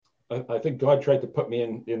I think God tried to put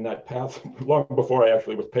me in that path long before I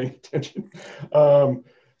actually was paying attention.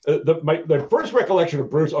 The first recollection of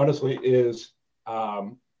Bruce, honestly, is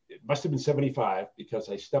it must have been 75 because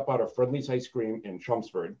I step out of Friendly's Ice Cream in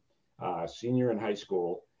Chelmsford, senior in high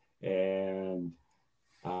school, and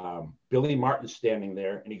Billy Martin's standing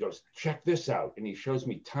there, and he goes, "Check this out," and he shows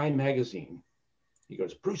me Time magazine. He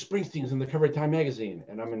goes, "Bruce Springsteen's on the cover of Time magazine,"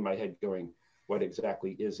 and I'm in my head going, what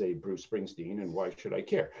exactly is a Bruce Springsteen and why should I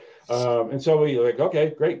care? And so we like,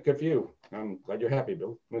 okay, great, good for you. I'm glad you're happy,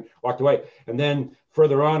 Bill. And walked away. And then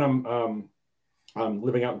further on, I'm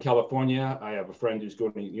living out in California. I have a friend who's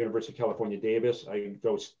going to University of California, Davis. I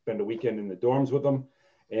go spend a weekend in the dorms with him.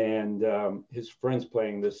 And his friend's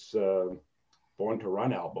playing this Born to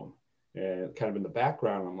Run album. And kind of in the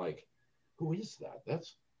background, I'm like, who is that?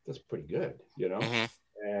 That's pretty good, you know?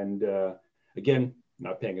 Mm-hmm. And again,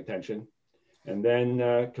 not paying attention. And then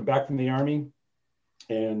come back from the Army,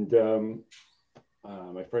 and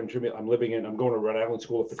my friend Jimmy, I'm going to Rhode Island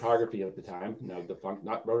School of Photography at the time, now defunct,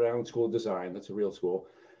 not Rhode Island School of Design, that's a real school.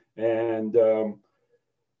 And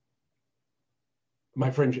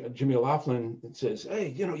my friend Jimmy O'Laughlin says, "Hey,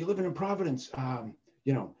 you're living in Providence,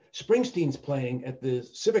 Springsteen's playing at the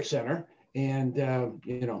Civic Center, and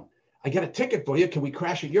I got a ticket for you. Can we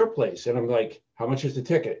crash at your place?" And I'm like, "How much is the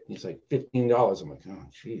ticket?" He's like, $15. I'm like, "Oh,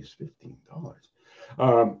 geez, $15."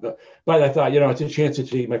 But I thought, it's a chance to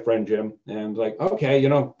see my friend Jim. And like, okay,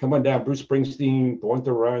 come on down. Bruce Springsteen, Born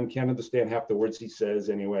to Run. Can't understand half the words he says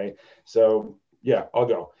anyway. So yeah, I'll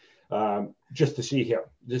go just to see him,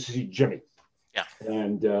 just to see Jimmy. Yeah.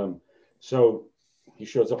 And so he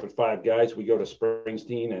shows up with five guys. We go to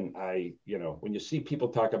Springsteen, and when you see people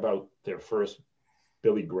talk about their first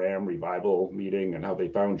Billy Graham revival meeting and how they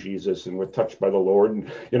found Jesus and were touched by the Lord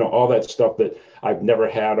and, all that stuff that I've never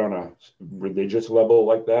had on a religious level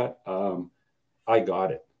like that. I got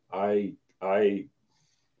it. I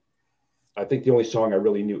think the only song I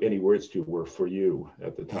really knew any words to were For You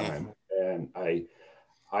at the time. And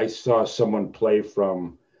I saw someone play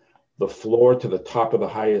from the floor to the top of the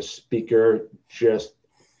highest speaker, just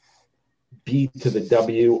B to the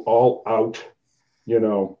W, all out,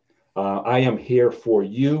 I am here for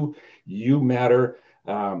you. You matter.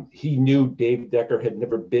 He knew Dave Decker had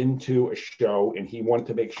never been to a show, and he wanted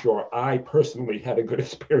to make sure I personally had a good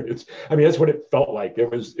experience. I mean, that's what it felt like. It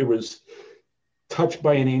was touched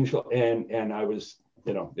by an angel, and I was,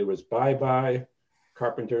 it was bye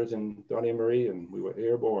Carpenters and Donnie and Marie, and we were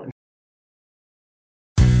airborne.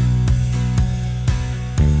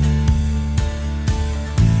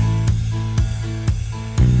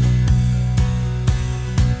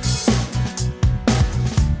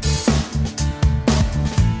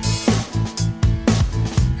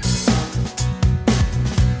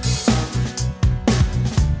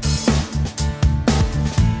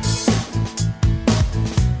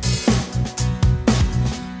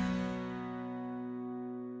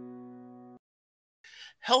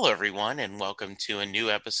 Hello, everyone, and welcome to a new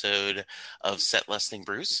episode of Set Listing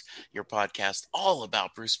Bruce, your podcast all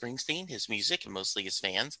about Bruce Springsteen, his music, and mostly his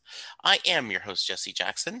fans. I am your host, Jesse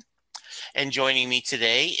Jackson, and joining me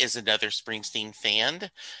today is another Springsteen fan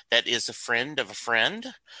that is a friend of a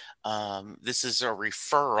friend. This is a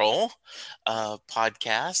referral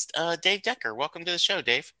podcast. Dave Decker, welcome to the show,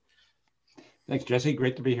 Dave. Thanks, Jesse.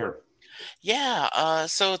 Great to be here. Yeah,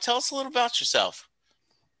 so tell us a little about yourself.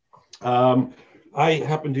 I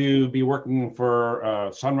happen to be working for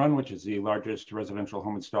Sunrun, which is the largest residential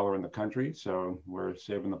home installer in the country. So we're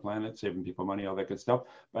saving the planet, saving people money, all that good stuff.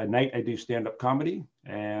 By night, I do stand-up comedy,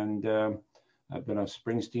 and I've been a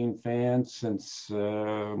Springsteen fan since,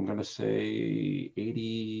 I'm going to say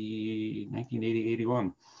 1980,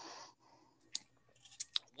 81.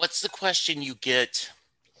 What's the question you get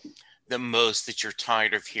the most that you're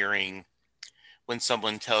tired of hearing when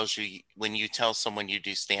you tell someone you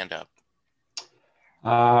do stand-up?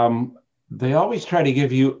 They always try to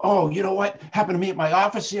give you, oh, you know what happened to me at my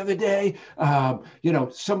office the other day?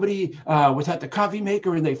 Somebody was at the coffee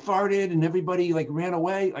maker and they farted and everybody ran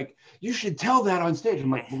away. Like, you should tell that on stage. I'm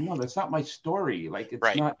like, well, no, that's not my story. Like,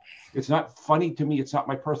 it's not funny to me. It's not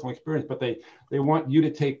my personal experience, but they want you to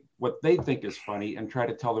take what they think is funny and try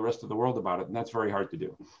to tell the rest of the world about it. And that's very hard to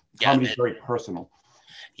do. Comedy is very personal.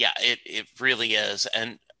 Yeah, it really is.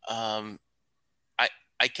 And,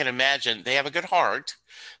 I can imagine they have a good heart,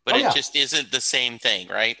 but it just isn't the same thing,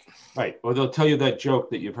 right? Right. Or they'll tell you that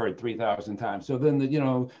joke that you've heard 3,000 times. So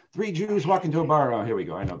then, three Jews walk into a bar. Oh, here we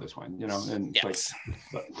go. I know this one, and yes.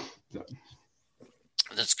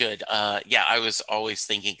 That's good. I was always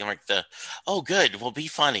thinking good. Well, be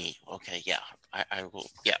funny. Okay. Yeah. I will.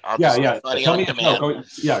 Yeah, I'll Yeah, just be yeah. funny Tell on me a joke. command.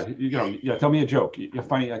 Yeah, yeah. Tell me a joke. You're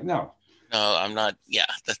funny. Like, no. No, I'm not. Yeah,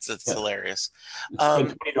 that's Yeah. hilarious.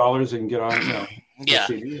 Spend Um, $20 and get on, yeah.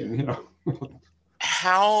 first TV, and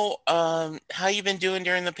How you been doing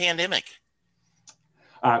during the pandemic?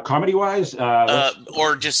 comedy wise, let's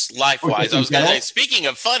Or just life or wise? just I in was gonna say, general. speaking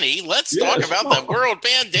of funny, let's talk Yes. about the world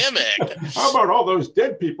pandemic. How about all those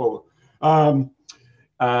dead people? Um,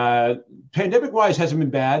 uh, Pandemic wise hasn't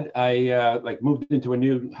been bad. I like moved into a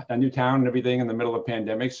new town and everything in the middle of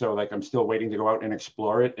pandemic, so like I'm still waiting to go out and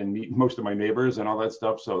explore it and meet most of my neighbors and all that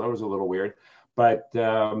stuff. So that was a little weird, but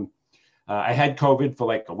I had COVID for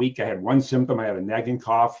like a week. I had one symptom. I had a nagging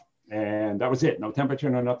cough, and that was it. No temperature,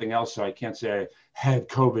 no nothing else. So I can't say I had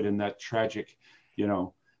COVID in that tragic,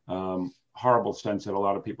 horrible sense that a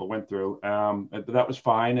lot of people went through. But that was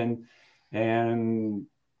fine, and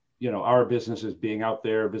our business is being out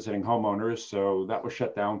there visiting homeowners, so that was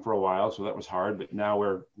shut down for a while. So that was hard. But now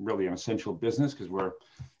we're really an essential business because we're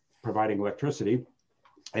providing electricity,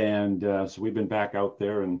 and so we've been back out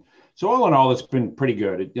there. And so all in all, it's been pretty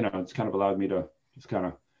good. It's kind of allowed me to just kind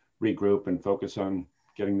of regroup and focus on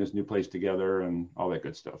getting this new place together and all that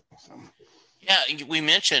good stuff. So. Yeah, we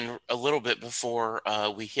mentioned a little bit before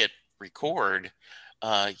we hit record.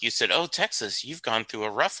 You said, "Oh, Texas, you've gone through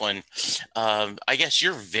a rough one." I guess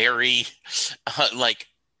you're very like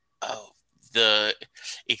uh, the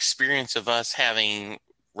experience of us having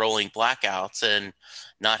rolling blackouts and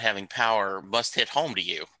not having power must hit home to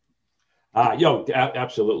you.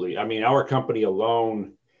 Absolutely. I mean, our company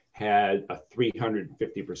alone had a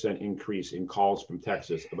 350% increase in calls from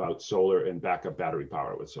Texas about solar and backup battery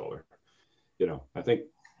power with solar. I think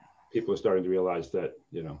people are starting to realize that,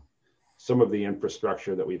 some of the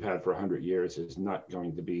infrastructure that we've had for 100 years is not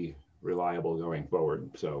going to be reliable going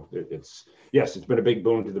forward. So yes, it's been a big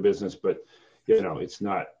boon to the business, but, it's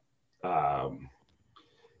not, to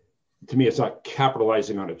me, it's not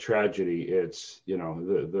capitalizing on a tragedy. It's,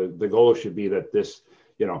 the goal should be that this,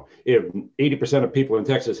 if 80% of people in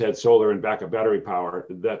Texas had solar and backup battery power,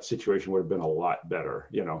 that situation would have been a lot better,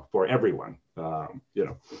 for everyone, for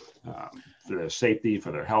their safety,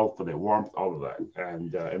 for their health, for their warmth, all of that.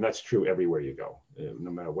 And that's true everywhere you go,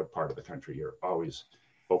 no matter what part of the country, you're always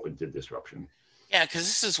open to disruption. Yeah, because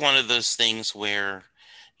this is one of those things where,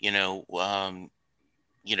 you know, um,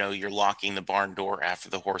 you're locking the barn door after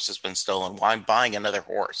the horse has been stolen. Well, I'm buying another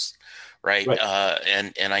horse, right? Right.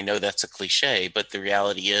 And I know that's a cliche, but the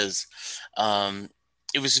reality is, um,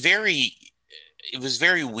 it was very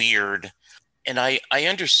weird, and I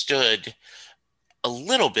understood a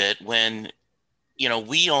little bit when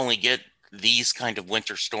we only get these kind of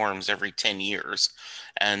winter storms every 10 years,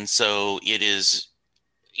 and so it is.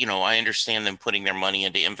 I understand them putting their money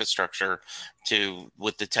into infrastructure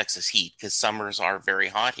with the Texas heat because summers are very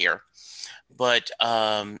hot here. But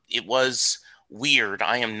it was weird.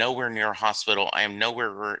 I am nowhere near a hospital. I am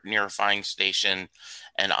nowhere near a fire station,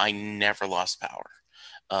 and I never lost power.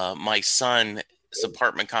 My son's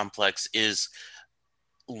apartment complex is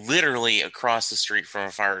literally across the street from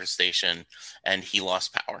a fire station, and he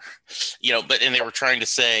lost power. And they were trying to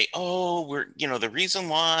say, oh, we're the reason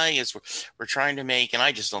why is we're trying to make, and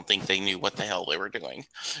I just don't think they knew what the hell they were doing.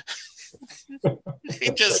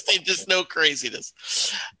 it just no craziness.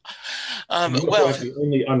 Well, like the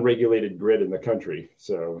only unregulated grid in the country.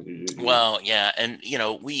 So well, yeah, and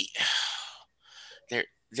we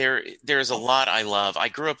there's a lot I love. I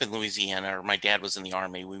grew up in Louisiana, or my dad was in the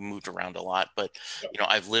Army. We moved around a lot, but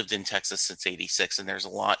I've lived in Texas since '86, and there's a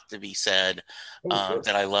lot to be said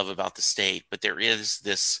that I love about the state. But there is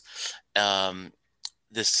this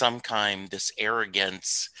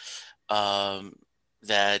arrogance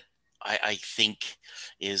that I think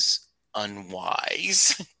is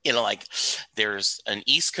unwise. Like there's an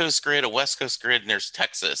East Coast grid, a West Coast grid, and there's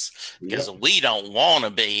Texas, because we don't want to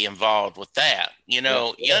be involved with that. You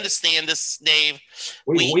understand this, Dave?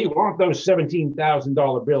 We want those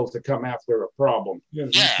 $17,000 bills to come after a problem.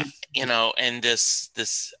 Yeah, and this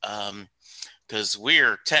because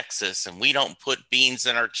we're Texas and we don't put beans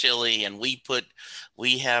in our chili, and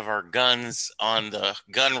we have our guns on the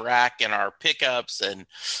gun rack in our pickups, and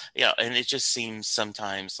and it just seems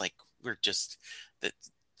sometimes like we're just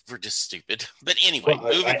stupid. But anyway,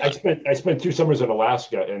 I spent 2 summers in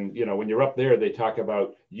Alaska, and when you're up there, they talk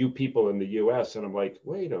about you people in the U.S., and I'm like,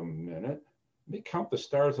 wait a minute, let me count the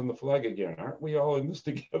stars on the flag again. Aren't we all in this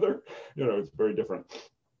together? It's very different.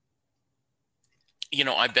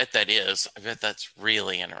 I bet that is. I bet that's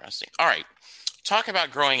really interesting. All right, talk about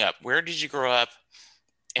growing up. Where did you grow up,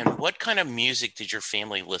 and what kind of music did your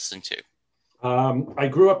family listen to? I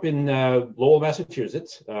grew up in Lowell,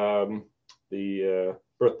 Massachusetts. the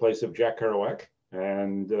birthplace of Jack Kerouac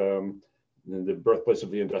and the birthplace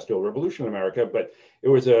of the Industrial Revolution in America. But it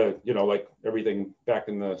was like everything back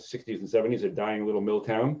in the 60s and 70s, a dying little mill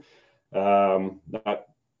town, not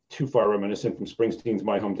too far reminiscent from Springsteen's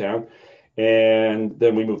My Hometown. And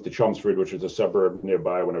then we moved to Chelmsford, which was a suburb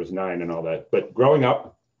nearby when I was 9 and all that. But growing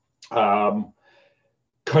up,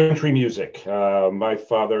 country music. My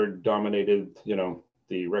father dominated,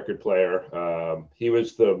 the record player. He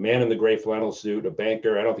was the man in the gray flannel suit, a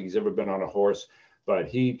banker. I don't think he's ever been on a horse, but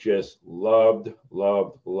he just loved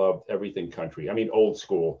everything country. I mean, old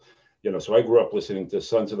school. So I grew up listening to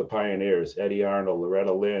Sons of the Pioneers, Eddie Arnold,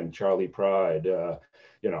 Loretta Lynn, Charlie Pride, on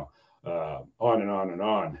and on and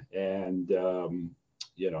on. And,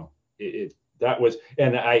 that was,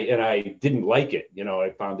 and I didn't like it. I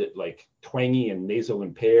found it like twangy and nasal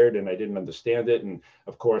impaired, and I didn't understand it. And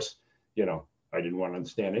of course, I didn't want to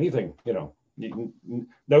understand anything. No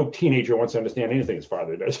teenager wants to understand anything his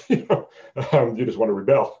father does. You just want to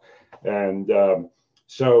rebel. And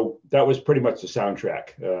so that was pretty much the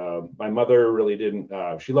soundtrack. My mother really didn't.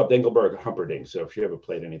 She loved Engelbert Humperdinck. So if she ever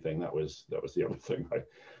played anything, that was the other thing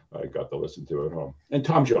I got to listen to at home. And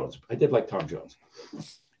Tom Jones. I did like Tom Jones.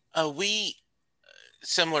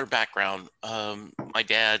 Similar background. My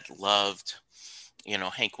dad loved,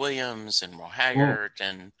 Hank Williams and Merle Haggard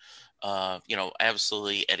and,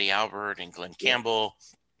 absolutely Eddie Albert and Glenn Campbell.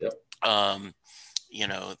 Yep.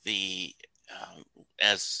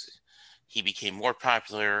 As he became more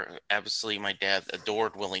popular, obviously my dad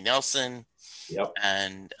adored Willie Nelson. Yep.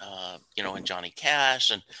 And, and Johnny Cash.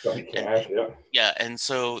 And yeah. Yeah. And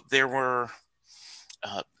so there were,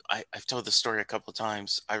 I've told the story a couple of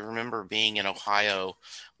times. I remember being in Ohio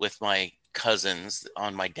with my cousins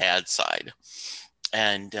on my dad's side.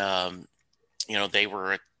 And, they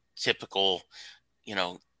were a typical,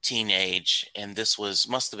 teenage. And this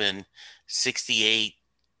must have been 68,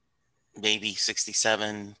 maybe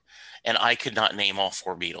 67. And I could not name all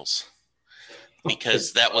 4 Beatles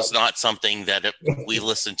because that was not something that we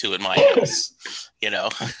listened to in my house.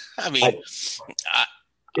 I mean,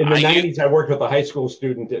 in the 90s, I worked with a high school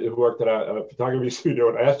student who worked at a photography studio,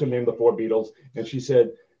 and I asked her to name the 4 Beatles, and she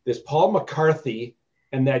said, "There's Paul McCarthy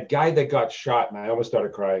and that guy that got shot," and I almost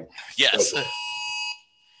started crying. Yes.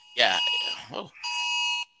 Yeah. Oh.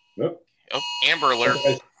 Yep. Oh, Amber Alert.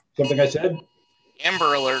 Something I said?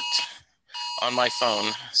 Amber Alert on my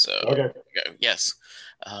phone. So, okay. Yes.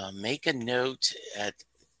 Make a note at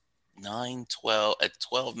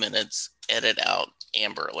 12 minutes, edit out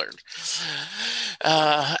Amber Alert.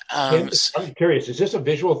 I'm curious, is this a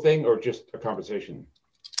visual thing or just a conversation?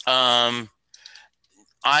 I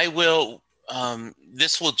will,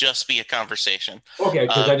 this will just be a conversat Okay,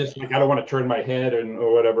 because I don't want to turn my head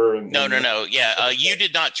or whatever. No. Yeah, you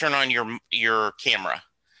did not turn on your camera.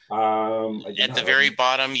 At the very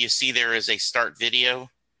bottom, you see there is a start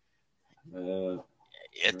video.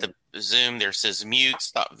 At the Zoom, there says mute,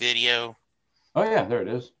 stop video. Oh yeah, there it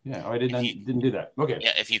is. Yeah, I didn't do that. Okay.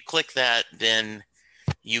 Yeah, if you click that, then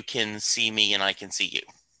you can see me and I can see you.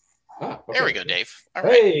 Okay. There we go, Dave. All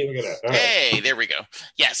right. Hey, look at that. All hey, right. There we go.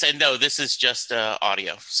 Yes, and no, this is just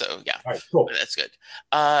audio. So yeah, all right, cool. That's good.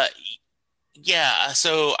 Yeah,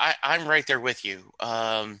 so I'm right there with you.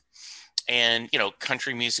 And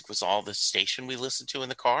country music was all the station we listened to in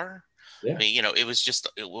the car. Yeah. I mean, it was just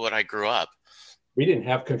what I grew up. We didn't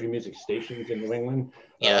have country music stations in New England.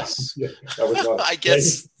 Yes. That was I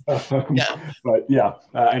guess. Yeah. But yeah,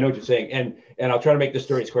 I know what you're saying. And I'll try to make this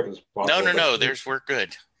story as quick as possible. No. We're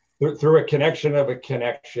good. Through a connection of a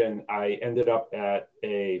connection, I ended up at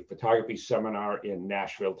a photography seminar in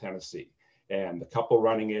Nashville, Tennessee. And the couple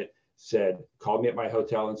running it called me at my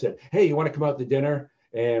hotel and said, "Hey, you want to come out to dinner?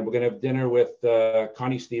 And we're going to have dinner with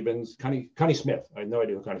Connie Smith. I had no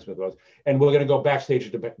idea who Connie Smith was. And we're going to go backstage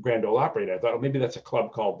at the Grand Ole Opry." And I thought, maybe that's a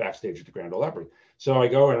club called Backstage at the Grand Ole Opry. So I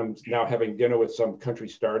go and I'm now having dinner with some country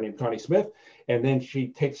star named Connie Smith. And then she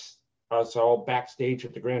takes us all backstage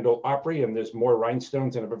at the Grand Ole Opry. And there's more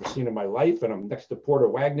rhinestones than I've ever seen in my life. And I'm next to Porter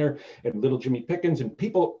Wagner and little Jimmy Pickens and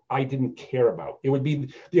people I didn't care about. It would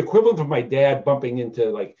be the equivalent of my dad bumping into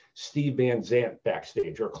like Steve Van Zandt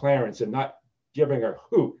backstage or Clarence and not giving a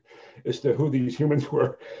hoot as to who these humans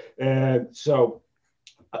were. And so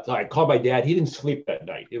I called my dad. He didn't sleep that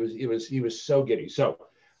night. He was so giddy. So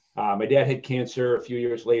my dad had cancer a few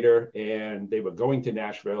years later and they were going to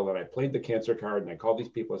Nashville and I played the cancer card and I called these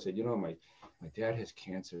people. I said, my dad has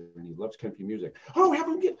cancer and he loves country music. Oh, have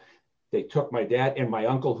him get. They took my dad and my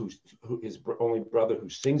uncle, who his only brother who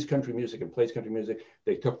sings country music and plays country music.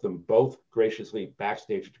 They took them both graciously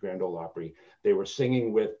backstage at the Grand Ole Opry. They were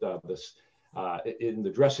singing with this in the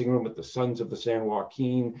dressing room with the Sons of the San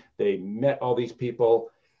Joaquin. They met all these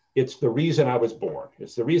people. It's the reason I was born.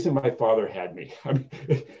 It's the reason my father had me. I mean,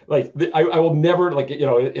 like I will never, like, you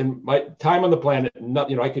know, in my time on the planet, not,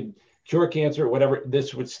 you know, I could cure cancer or whatever,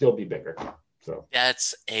 this would still be bigger. So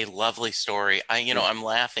That's a lovely story. I'm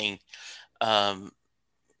laughing. Um,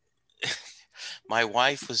 my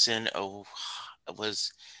wife was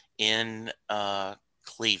in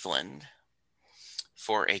Cleveland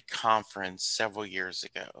for a conference several years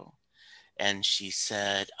ago, and she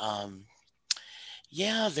said,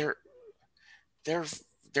 "Yeah, they're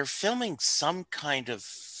they're filming some kind of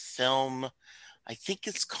film. I think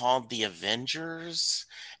it's called The Avengers,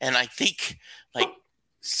 and I think like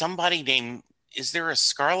somebody named." Is there a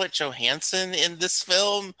Scarlett Johansson in this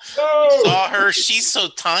film? I no. saw her. She's so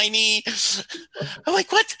tiny. I'm like,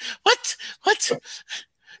 what? What?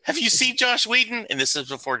 Have you seen Josh Whedon? And this is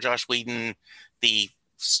before Josh Whedon, the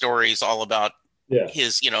stories all about Yeah,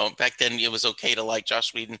 his, back then it was okay to like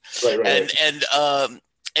Josh Whedon. right.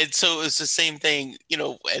 And so it was the same thing,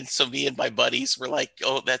 and so me and my buddies were like,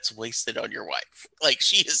 oh, that's wasted on your wife. Like,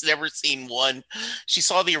 she has never seen one. She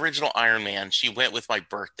saw the original Iron Man. She went with my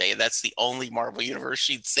birthday. That's the only Marvel Universe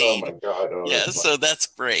she'd Oh seen. my God. Oh, Yeah, so that's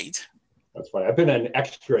great. that's funny. I've been an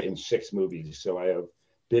extra in 6 movies, so I have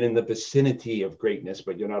been in the vicinity of greatness,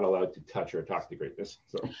 but you're not allowed to touch or talk to greatness.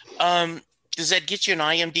 So, does that get you an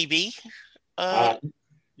IMDb?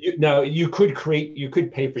 you could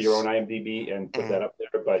pay for your own IMDb and put that up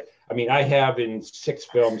there. But I mean, I have in 6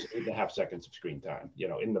 films 8.5 seconds of screen time,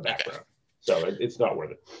 in the background. Okay. So it's not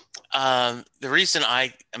worth it. The reason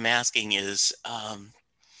I am asking is,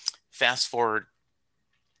 fast forward,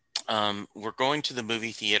 we're going to the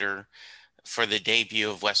movie theater for the debut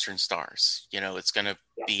of Western Stars. It's going to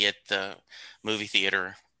be at the movie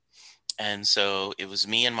theater. And so it was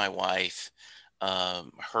me and my wife,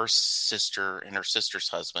 her sister and her sister's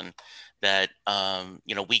husband that,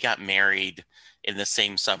 we got married in the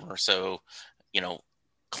same summer. So,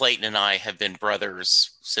 Clayton and I have been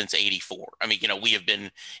brothers since '84. I mean, we have been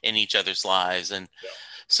in each other's lives. And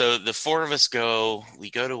so the 4 of us we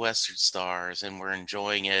go to Western Stars and we're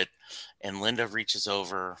enjoying it. And Linda reaches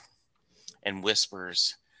over and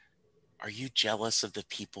whispers, "Are you jealous of the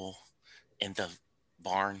people in the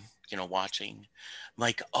barn, watching?" I'm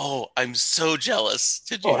like, "Oh, I'm so jealous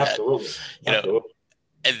to do that." Absolutely.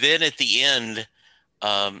 And then at the end,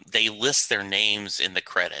 they list their names in the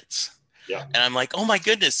credits. Yeah. And I'm like, oh my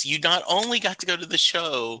goodness, you not only got to go to the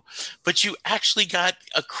show, but you actually got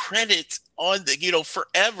a credit on the,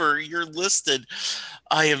 forever you're listed.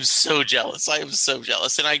 I am so jealous.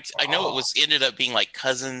 And I know it ended up being like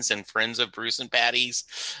cousins and friends of Bruce and Patty's.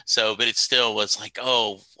 So, but it still was like,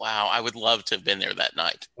 oh, wow, I would love to have been there that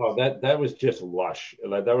night. Oh, that was just lush.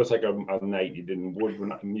 Like, that was like a night you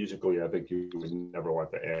would musically, I think you would never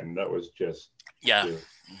want to end. That was just,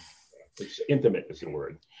 it's intimate is the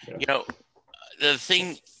word. Yeah. The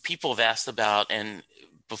thing people have asked about, and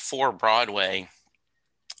before Broadway,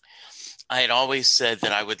 I had always said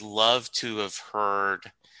that I would love to have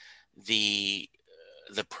heard the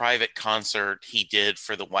private concert he did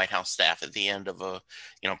for the White House staff at the end of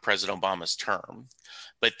President Obama's term.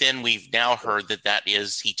 But then we've now heard that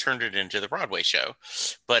he turned it into the Broadway show.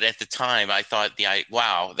 But at the time I thought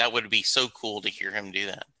wow, that would be so cool to hear him do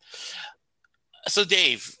that. So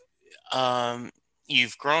Dave,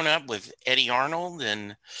 you've grown up with Eddie Arnold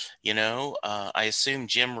and, I assume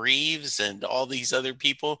Jim Reeves and all these other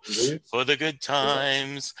people for the good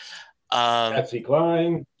times. Patsy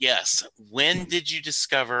Cline. Yes. When did you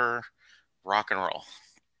discover rock and roll?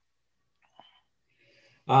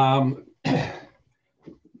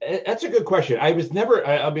 That's a good question. I was never,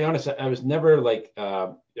 I'll be honest, I was never like,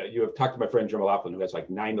 you have talked to my friend Jim O'Loughlin, who has like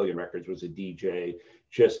 9 million records, was a DJ,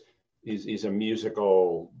 he's a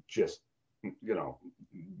musical,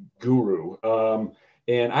 guru.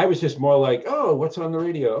 And I was just more like, oh, what's on the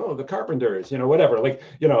radio? Oh, the Carpenters, whatever. Like,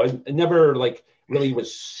 I never like really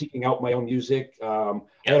was seeking out my own music. I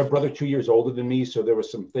had a brother 2 years older than me. So there were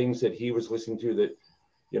some things that he was listening to that,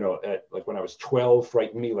 at like when I was 12,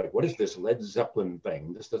 frightened me. Like, what is this Led Zeppelin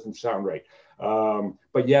thing? This doesn't sound right.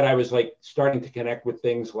 But yet I was like starting to connect with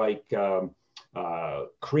things like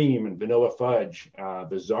Cream and Vanilla Fudge,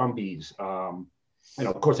 the Zombies.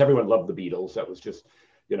 Of course, everyone loved the Beatles. That was just,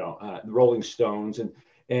 the Rolling Stones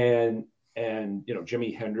and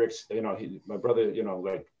Jimi Hendrix. My brother,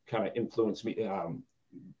 like kind of influenced me.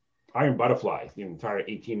 Iron Butterfly, the entire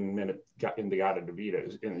 18-minute Inagata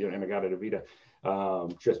Vita,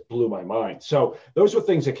 just blew my mind. So those were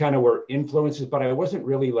things that kind of were influences, but I wasn't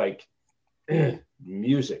really like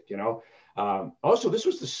music. Also, this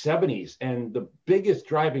was the 70s, and the biggest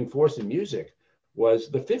driving force in music was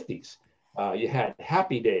the 50s. You had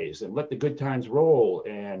Happy Days and Let the Good Times Roll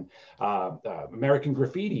and American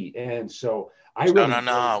Graffiti. And so I Sha really Na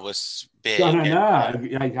Na was Sha Na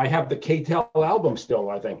big. Na. I have the K-Tel album still,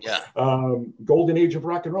 I think. Yeah. Golden Age of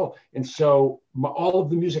Rock and Roll. And so all of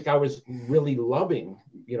the music I was really loving,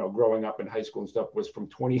 growing up in high school and stuff was from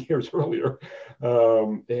 20 years earlier.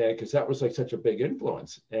 Because that was like such a big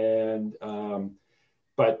influence. And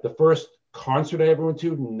but the first concert I ever went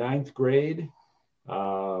to, ninth grade,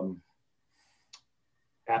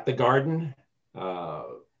 at the Garden,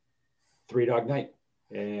 Three Dog Night,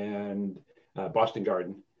 and Boston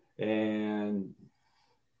Garden. And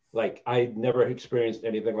like I'd never experienced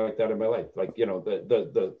anything like that in my life. Like,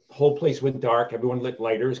 the whole place went dark. Everyone lit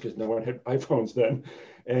lighters because no one had iPhones then.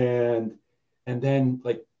 And then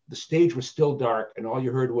like the stage was still dark and all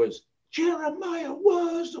you heard was Jeremiah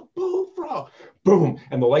was a bullfrog. Boom.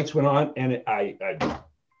 And the lights went on and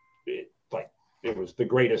it was the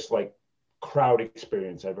greatest like crowd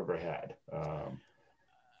experience I've ever had.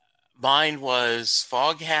 Mine was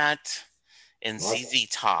Foghat and ZZ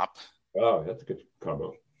Top. Oh, that's a good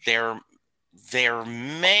combo. There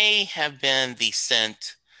may have been the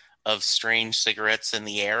scent of Strange Cigarettes in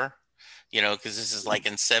the air, because this is like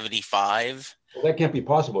in 75. Well, that can't be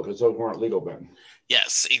possible because those weren't legal then.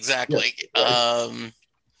 Yes, exactly. Yes,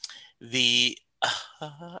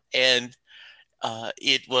 right.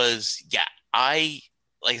 It was, I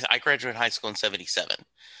graduated high school in 77.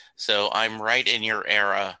 So I'm right in your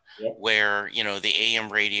era. Yep. Where, the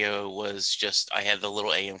AM radio was just, I had the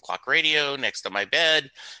little AM clock radio next to my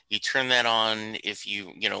bed. You turn that on if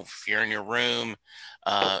if you're in your room,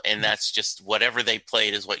 and that's just whatever they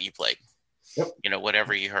played is what you played. Yep.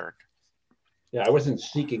 Whatever you heard. Yeah, I wasn't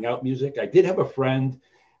seeking out music. I did have a friend,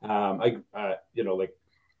 like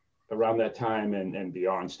around that time and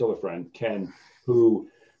beyond, still a friend, Ken, who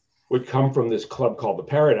would come from this club called the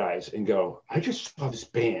Paradise and go, I just saw this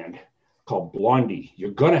band called Blondie.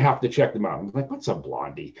 You're going to have to check them out. I'm like, what's a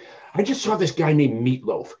Blondie? I just saw this guy named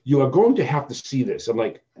Meatloaf. You are going to have to see this. I'm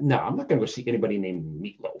like, no, I'm not going to go see anybody named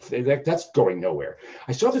Meatloaf. That's going nowhere.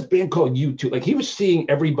 I saw this band called U2. Like he was seeing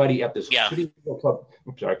everybody at this club.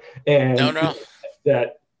 I'm sorry. And no.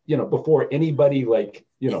 That, before anybody like,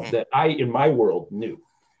 that I, in my world, knew.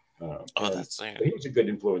 That's he was a good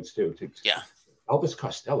influence too. Yeah. Elvis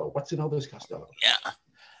Costello. What's an Elvis Costello? Yeah.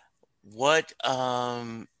 What,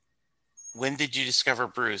 when did you discover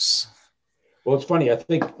Bruce? Well, it's funny. I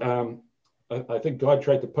think God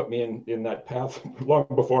tried to put me in that path long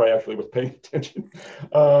before I actually was paying attention.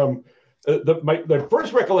 The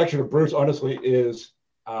first recollection of Bruce, honestly, is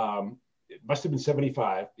it must have been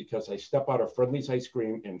 75 because I step out of Friendly's Ice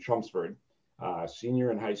Cream in Chelmsford,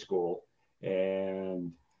 senior in high school,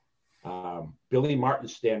 and Billy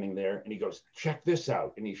Martin's standing there, and he goes, "Check this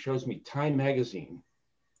out," and he shows me Time magazine.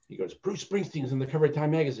 He goes, "Bruce Springsteen's on the cover of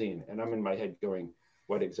Time magazine," and I'm in my head going,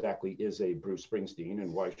 what exactly is a Bruce Springsteen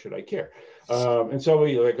and why should I care? And so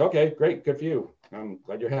we like, okay, great, good for you. I'm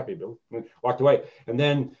glad you're happy, Bill. And walked away. And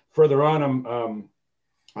then further on,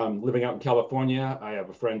 I'm living out in California. I have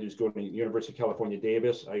a friend who's going to University of California,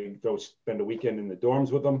 Davis. I go spend a weekend in the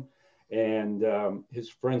dorms with him, and his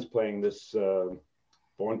friend's playing this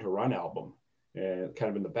Born to Run album, and kind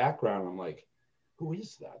of in the background, I'm like, who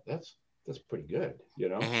is that? That's pretty good,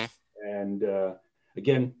 Mm-hmm. And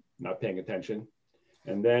again, not paying attention.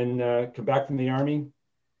 And then come back from the Army,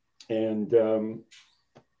 and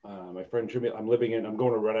my friend Jimmy, I'm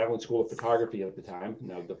going to Rhode Island School of Photography at the time,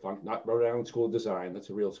 now defunct, not Rhode Island School of Design, that's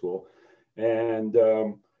a real school. And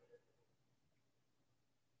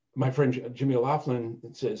my friend Jimmy O'Laughlin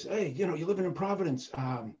says, "Hey, you're living in Providence,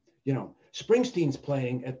 Springsteen's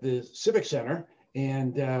playing at the Civic Center,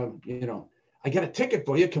 and I got a ticket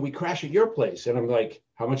for you. Can we crash at your place?" And I'm like,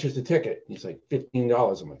 "How much is the ticket?" He's like,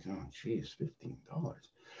 $15. I'm like, "Oh, geez, $15."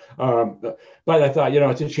 But I thought,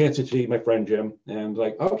 it's a chance to see my friend Jim. And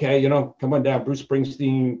like, okay, come on down. Bruce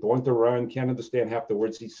Springsteen, Born to Run. Can't understand half the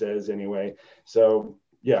words he says anyway. So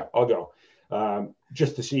yeah, I'll go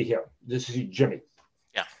just to see him, just to see Jimmy.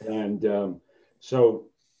 Yeah. And so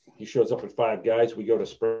he shows up with five guys. We go to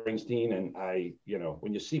Springsteen, and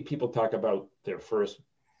when you see people talk about their first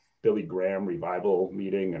Billy Graham revival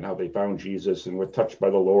meeting and how they found Jesus and were touched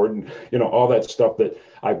by the Lord and, all that stuff that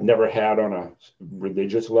I've never had on a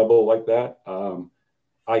religious level like that.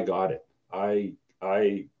 I got it. I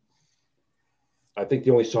think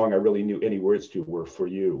the only song I really knew any words to were For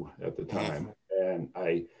You at the time. And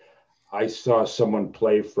I saw someone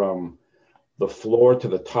play from the floor to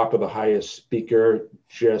the top of the highest speaker,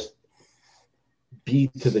 just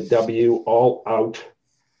B to the W, all out,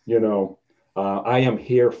 I am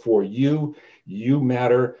here for you. You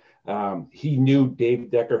matter. He knew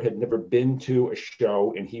Dave Decker had never been to a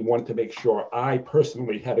show, and he wanted to make sure I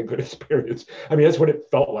personally had a good experience. I mean, that's what it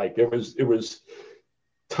felt like. It was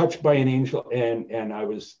touched by an angel, and I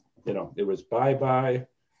was, it was bye bye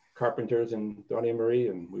Carpenters and Donnie and Marie,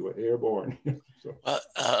 and we were airborne. So.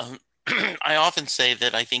 I often say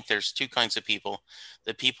that I think there's two kinds of people: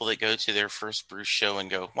 the people that go to their first Bruce show and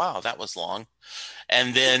go, "Wow, that was long,"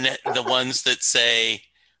 and then the ones that say,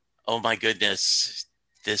 "Oh my goodness,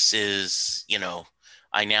 this is,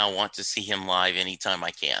 I now want to see him live anytime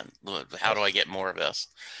I can. How do I get more of this?"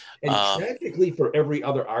 And tragically, for every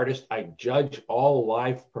other artist, I judge all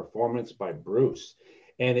live performance by Bruce,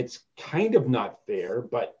 and it's kind of not fair.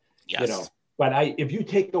 But yes. But if you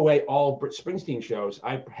take away all Springsteen shows,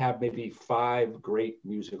 I have maybe 5 great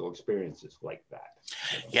musical experiences like that.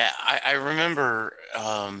 Yeah, I remember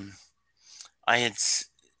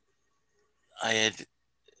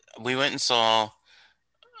we went and saw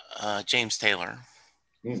James Taylor,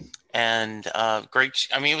 and great.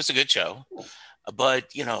 I mean, it was a good show,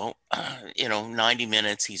 but 90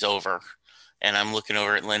 minutes, he's over, and I'm looking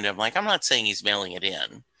over at Linda. I'm like, I'm not saying he's mailing it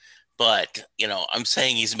in, but I'm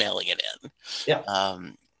saying he's mailing it in. Yeah.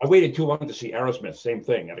 I waited too long to see Aerosmith. Same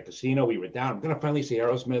thing at a casino. We were down. I'm gonna finally see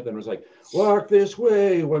Aerosmith, and it was like, walk this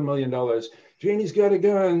way, $1 million. Janie's got a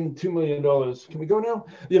gun, $2 million. Can we go now?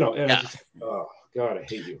 And yeah. Just, oh God, I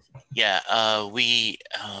hate you. Yeah.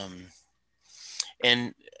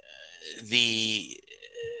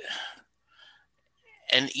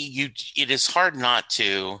 It is hard not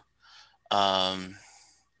to,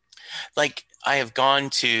 like, I have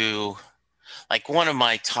gone to, like, one of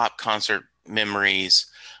my top concert memories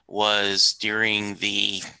was during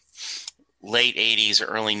the late 80s,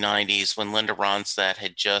 early 90s, when Linda Ronstadt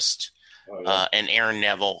had just, and Aaron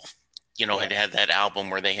Neville, had that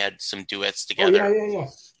album where they had some duets together.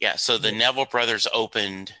 Yeah. So the Neville brothers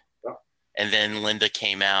opened, and then Linda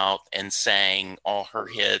came out and sang all her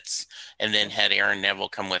hits, and then had Aaron Neville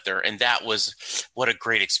come with her. And that was, what a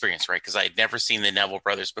great experience, right? Because I had never seen the Neville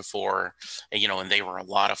brothers before, and, and they were a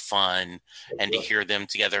lot of fun, and to hear them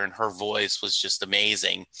together, and her voice was just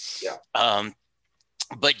amazing. Yeah.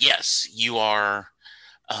 But yes, you are,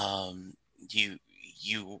 and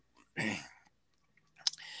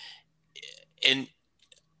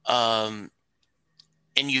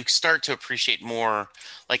you start to appreciate more.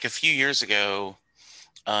 Like a few years ago,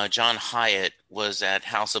 John Hyatt was at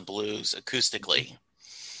House of Blues acoustically,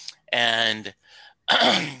 and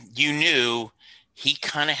you knew he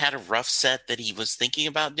kind of had a rough set that he was thinking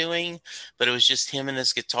about doing, but it was just him and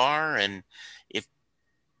his guitar. And if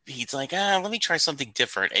he's like, let me try something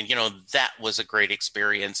different. And, that was a great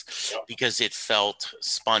experience because it felt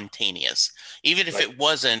spontaneous, even if it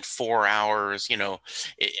wasn't 4 hours. I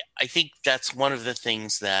think that's one of the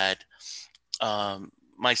things that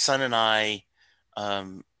my son and I,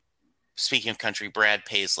 speaking of country, Brad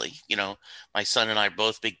Paisley, my son and I are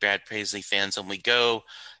both big Brad Paisley fans, and we go,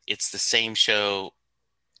 it's the same show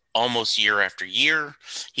almost year after year.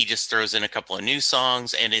 He just throws in a couple of new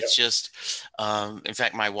songs, and it's just, in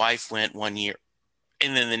fact, my wife went one year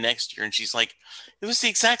and then the next year, and she's like, it was the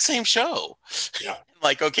exact same show. Yeah.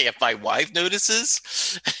 Like, okay, if my wife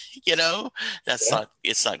notices,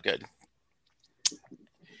 it's not good.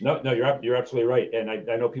 No, you're absolutely right. And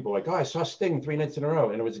I know people are like, I saw Sting 3 nights in a row,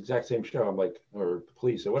 and it was the exact same show. I'm like, or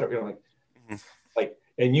Police or whatever. Like,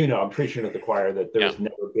 and I'm preaching at the choir that there's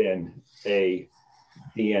never been a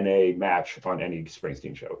DNA match on any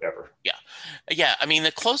Springsteen show ever. Yeah. I mean,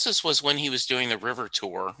 the closest was when he was doing the River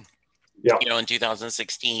tour. In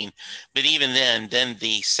 2016. But even then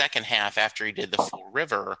the second half, after he did the full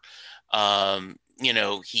River,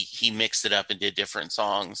 he mixed it up and did different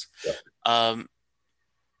songs.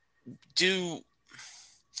 You've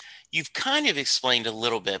kind of explained a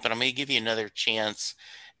little bit, but I'm going to give you another chance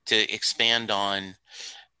to expand on.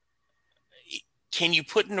 Can you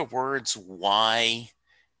put into words why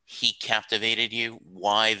he captivated you?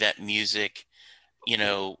 Why that music,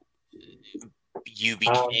 you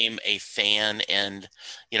became a fan, and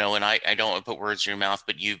and I don't want to put words in your mouth,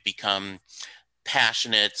 but you've become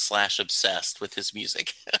passionate / obsessed with his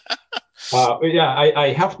music.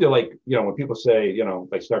 I have to, like, when people say,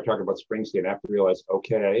 like, start talking about Springsteen, I have to realize,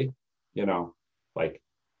 okay, like,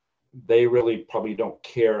 they really probably don't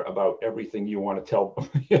care about everything you want to tell them,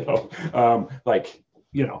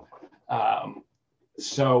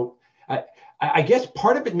 so I guess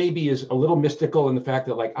part of it maybe is a little mystical in the fact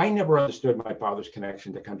that, like, I never understood my father's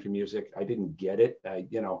connection to country music. I didn't get it, and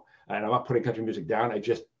I'm not putting country music down. I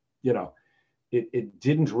just, it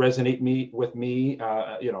didn't resonate with me.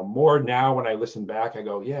 More now when I listen back, I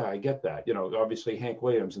go, yeah, I get that. Obviously Hank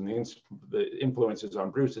Williams and the influences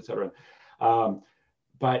on Bruce, et cetera.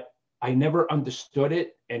 But I never understood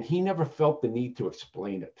it, and he never felt the need to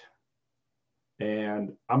explain it.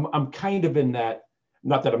 And I'm kind of in that,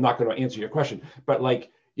 not that I'm not going to answer your question, but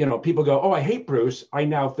like, people go, oh, I hate Bruce. I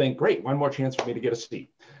now think, great, one more chance for me to get a seat.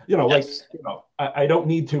 Yes. I don't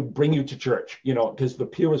need to bring you to church, because the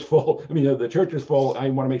pew is full. I mean, the church is full. I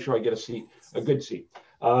want to make sure I get a seat, a good seat.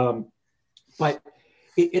 But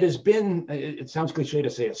it has been, it sounds cliche to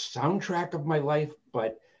say a soundtrack of my life,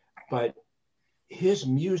 but his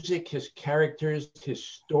music, his characters, his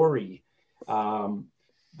story,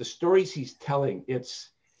 the stories he's telling, it's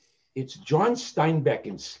John Steinbeck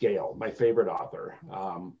in scale, my favorite author,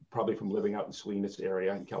 probably from living out in Salinas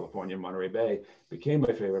area in California, Monterey Bay, became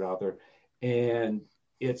my favorite author. And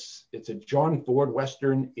it's a John Ford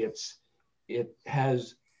Western. It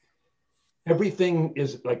has, everything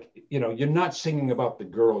is like, you're not singing about the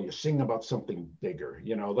girl, you're singing about something bigger,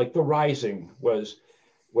 like The Rising was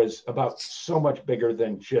about so much bigger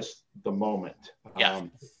than just the moment. Yeah.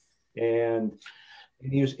 And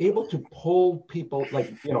he was able to pull people,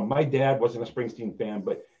 like, my dad wasn't a Springsteen fan,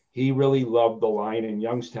 but he really loved the line in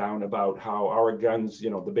Youngstown about how our guns,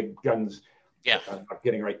 the big guns, I'm not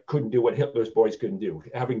getting right, couldn't do what Hitler's boys couldn't do.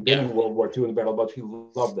 Having been in World War II in the Battle of Bulge, he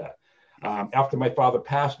loved that. After my father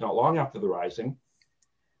passed, not long after The Rising,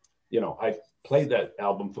 I played that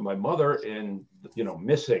album for my mother, and,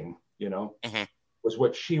 Missing, was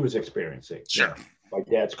what she was experiencing. Sure. My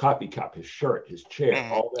dad's coffee cup, his shirt, his chair,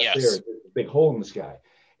 all that there, a big hole in the sky.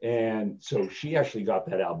 And so she actually got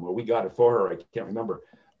that album, or we got it for her, I can't remember.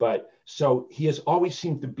 But so he has always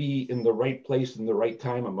seemed to be in the right place in the right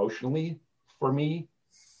time emotionally for me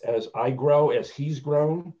as I grow, as he's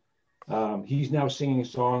grown. He's now singing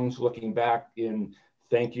songs looking back in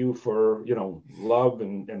thank you for, love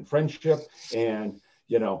and friendship, and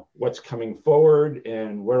what's coming forward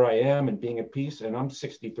and where I am and being at peace. And I'm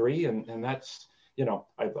 63, and that's,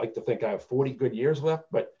 I'd like to think I have 40 good years left,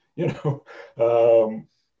 but,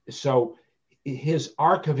 so his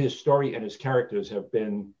arc of his story and his characters have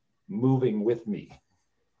been moving with me.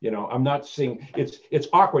 I'm not singing, it's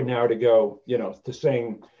awkward now to go, to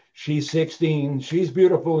sing, she's 16, she's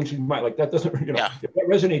beautiful, and she's mine. Like that doesn't, if that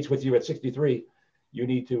resonates with you at 63, you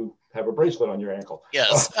need to have a bracelet on your ankle.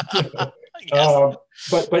 Yes. Yes.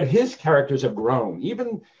 But his characters have grown,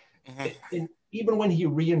 even even when he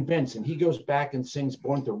reinvents and he goes back and sings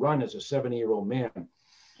Born to Run as a 70-year-old man,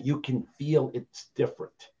 you can feel it's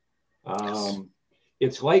different.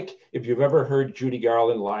 It's like if you've ever heard Judy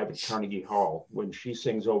Garland live at Carnegie Hall, when she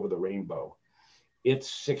sings Over the Rainbow, it's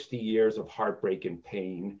 60 years of heartbreak and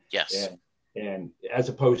pain. Yes. And as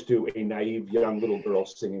opposed to a naive young little girl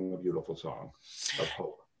singing a beautiful song of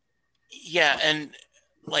hope. Yeah. And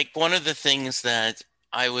like one of the things that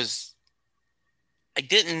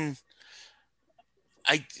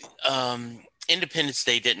Independence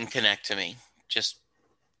Day didn't connect to me. Just,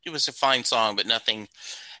 it was a fine song, but nothing.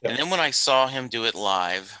 Yeah. And then when I saw him do it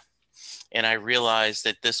live, and I realized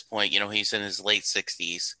at this point, he's in his late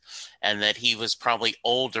 60s, and that he was probably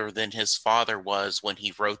older than his father was when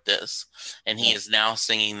he wrote this. And he is now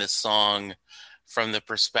singing this song from the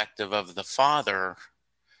perspective of the father.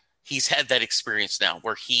 He's had that experience now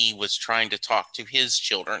where he was trying to talk to his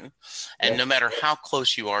children. And no matter how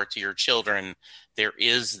close you are to your children, there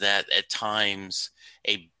is that at times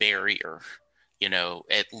a barrier,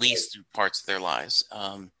 at least through parts of their lives.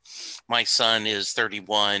 My son is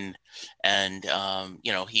 31 and,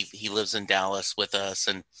 he lives in Dallas with us,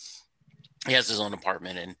 and he has his own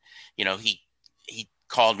apartment. And, he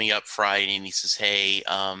called me up Friday and he says, hey,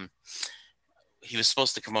 he was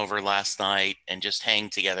supposed to come over last night and just hang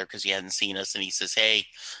together because he hadn't seen us. And he says, hey,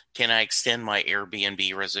 can I extend my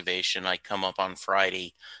Airbnb reservation? I come up on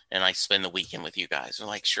Friday and I spend the weekend with you guys. We're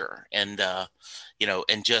like, sure. And,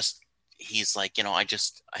 and just, he's like, I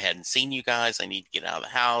hadn't seen you guys. I need to get out of the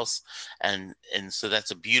house. And so that's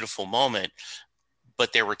a beautiful moment.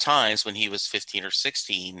 But there were times when he was 15 or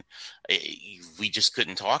 16, we just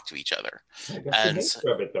couldn't talk to each other. And so,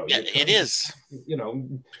 it is,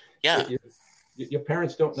 yeah. Your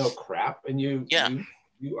parents don't know crap, and you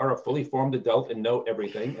are a fully formed adult and know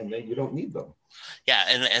everything, and then you don't need them. Yeah,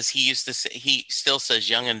 and as he used to say, he still says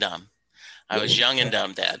young and dumb. I was young and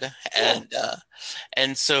dumb, Dad.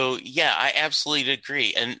 And so, yeah, I absolutely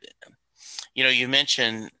agree. And, you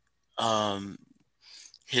mentioned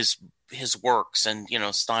his works and,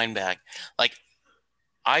 Steinbeck. Like,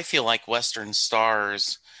 I feel like Western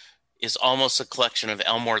Stars is almost a collection of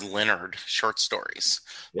Elmore Leonard short stories.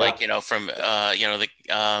 Yeah. Like, from,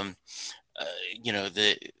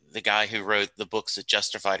 the guy who wrote the books that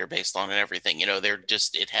Justified are based on and everything. They're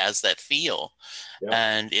just, it has that feel, Yeah.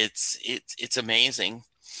 and it's amazing.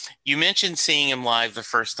 You mentioned seeing him live the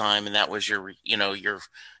first time, and that was your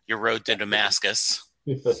road to Damascus,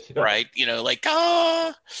 Yeah. right? Like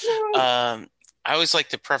I always like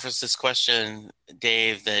to preface this question,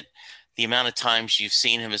 Dave, that the amount of times you've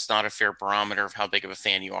seen him is not a fair barometer of how big of a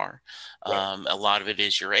fan you are. Right. A lot of it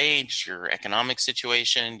is your age, your economic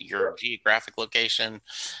situation, your geographic location.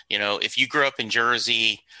 If you grew up in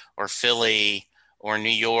Jersey or Philly or New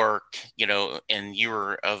York, and you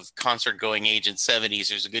were of concert going age in '70s,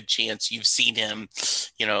 there's a good chance you've seen him,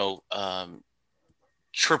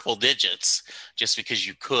 triple digits just because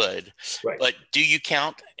you could. Right. But do you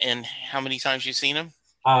count and how many times you've seen him?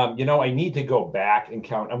 I need to go back and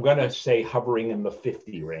count. I'm going to say hovering in the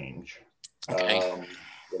 50 range. Okay.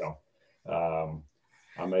 I'm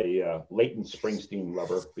a latent Springsteen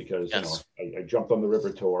lover because, Yes. I jumped on the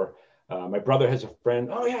River Tour. My brother has a friend.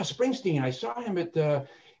 Oh yeah, Springsteen. I saw him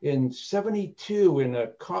in '72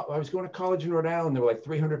 I was going to college in Rhode Island. There were like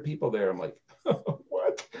 300 people there. I'm like,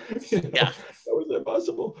 what? Yeah. That was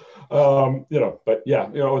impossible. But yeah,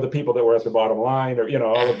 or the people that were at the bottom line, or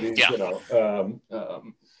all of these,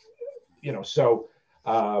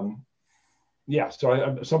 Yeah. So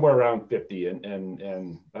I'm somewhere around 50,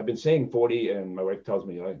 and I've been saying 40, and my wife tells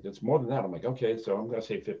me like it's more than that. I'm like, okay, so I'm going to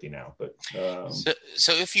say 50 now. But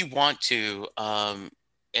so if you want to,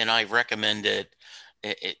 and I recommend it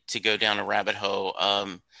to go down a rabbit hole,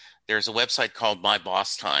 there's a website called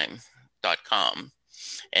mybossTime.com.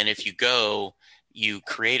 And if you go, you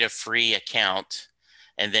create a free account,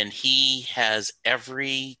 and then he has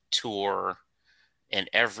every tour and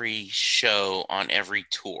every show on every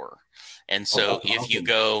tour. And so if you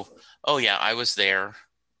go, oh yeah, I was there.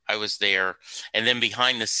 And then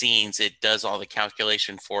behind the scenes, it does all the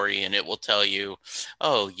calculation for you, and it will tell you,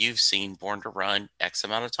 oh, you've seen Born to Run X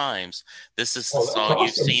amount of times. This is the song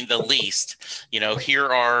you've seen the least. Here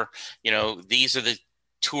are, these are the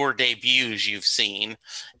tour debuts you've seen.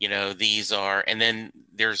 These are, and then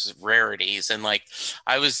there's rarities. And like,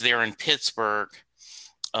 I was there in Pittsburgh,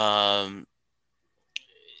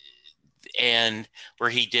 and where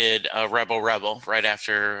he did Rebel Rebel right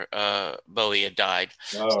after Bowie had died.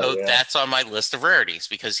 That's on my list of rarities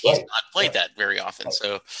because he's not played that very often. Right.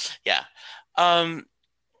 So, yeah.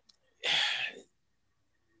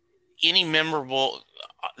 Any memorable,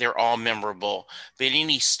 they're all memorable, but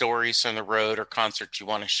any stories from the road or concerts you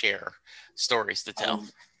want to share, stories to tell?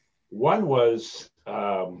 One was,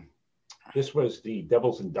 this was the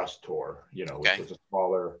Devils and Dust tour, which was a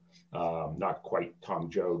smaller, not quite Tom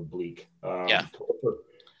Joad Bleak tour.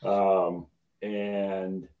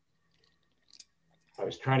 And I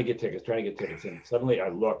was trying to get tickets, and suddenly I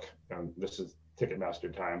look, this is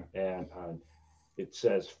Ticketmaster time, and it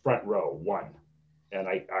says front row 1, and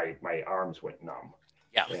my arms went numb.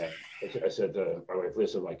 Yeah. And I said to my wife,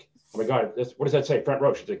 listen, like, oh my God, what does that say? Front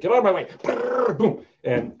row. She said, get out of my way. Boom.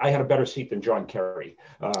 And I had a better seat than John Kerry.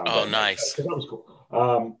 Nice. That was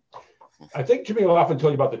cool. I think Jimmy often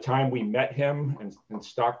told you about the time we met him and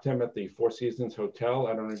stalked him at the Four Seasons Hotel.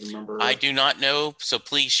 I don't even remember. I do not know, so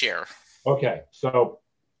please share. Okay. So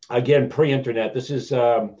again, pre-internet, this is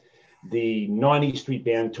the Non-E Street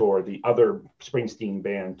Band Tour, the other Springsteen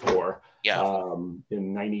band tour. Yeah.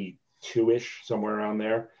 In 92-ish, somewhere around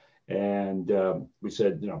there. And we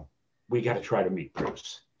said, we got to try to meet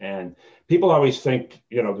Bruce. And people always think,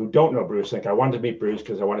 who don't know Bruce, think I wanted to meet Bruce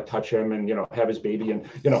because I want to touch him and, have his baby. And,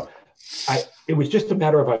 it was just a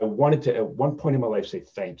matter of, I wanted to, at one point in my life, say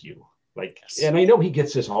thank you. And I know he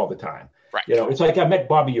gets this all the time. Right. It's like I met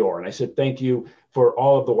Bobby Orr and I said, thank you for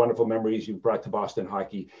all of the wonderful memories you brought to Boston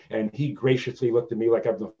hockey. And he graciously looked at me like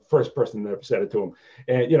I'm the first person that ever said it to him.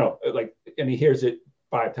 And, and he hears it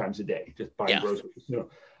 5 times a day, just buying groceries,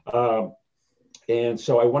 and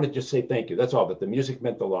so I wanted to just say thank you. That's all. But the music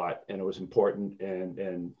meant a lot, and it was important,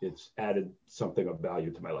 and it's added something of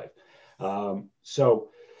value to my life.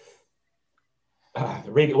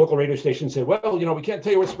 The local radio station said, well, we can't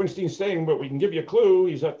tell you where Springsteen's staying, but we can give you a clue.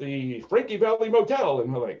 He's at the Frankie Valley Motel.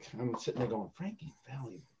 And I'm sitting there going, Frankie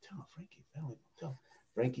Valley Motel.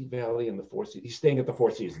 Frankie Valley and the Four Seasons. He's staying at the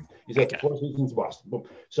Four Seasons. He's at the Four Seasons, Boston. Boom.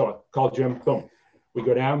 So I called Jim. Boom. We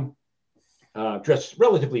go down, dressed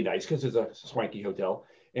relatively nice because it's a swanky hotel.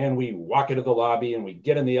 And we walk into the lobby and we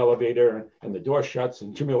get in the elevator and the door shuts.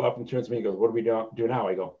 And Jimmy up and turns to me and goes, what do we do now?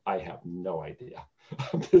 I go, I have no idea.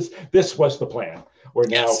 This was the plan. We're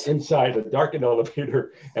now inside a darkened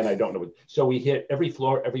elevator and I don't know what. So we hit every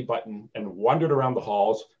floor, every button, and wandered around the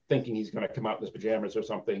halls thinking he's going to come out in his pajamas or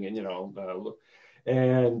something. And, look.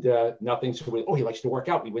 And nothing. So he likes to work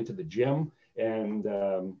out. We went to the gym, and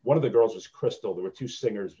one of the girls was Crystal. There were two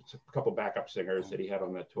singers, a couple backup singers that he had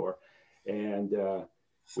on that tour, and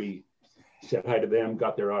we said hi to them,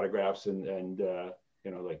 got their autographs, and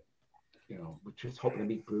we're just hoping to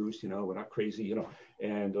meet Bruce. We're not crazy,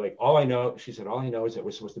 And like she said, all I know is that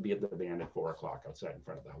we're supposed to be at the band at 4:00 outside in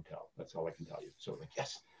front of the hotel. That's all I can tell you. So like,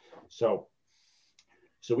 yes. So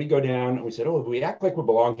we go down and we said, if we act like we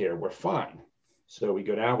belong here, we're fine. So we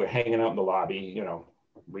go down, we're hanging out in the lobby,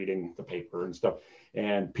 reading the paper and stuff.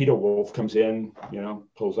 And Peter Wolf comes in,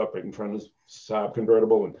 pulls up right in front of his Saab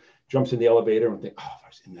convertible and jumps in the elevator and think, if I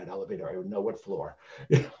was in that elevator, I would know what floor.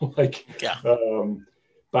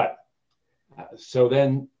 So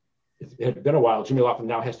then it had been a while. Jimmy Laughlin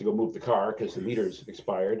now has to go move the car because the meter's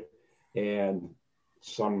expired. And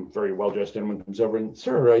some very well-dressed gentleman comes over and,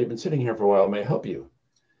 sir, you've been sitting here for a while. May I help you?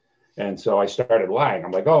 And so I started lying.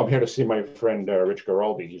 I'm like, I'm here to see my friend Rich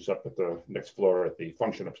Giraldi. He's up at the next floor at the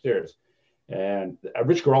function upstairs. And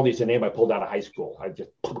Rich Giraldi is a name I pulled out of high school. And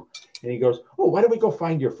he goes, why don't we go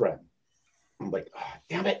find your friend? I'm like,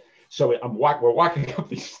 damn it. So we're walking up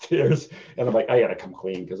these stairs, and I'm like, I gotta come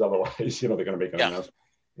clean because otherwise, they're gonna make an announcement.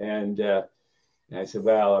 And I said,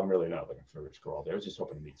 well, I'm really not looking for Rich Giraldi. I was just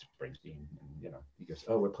hoping to meet Springsteen. And, he goes,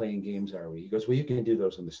 we're playing games, are we? He goes, well, you can do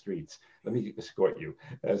those on the streets. Let me escort you.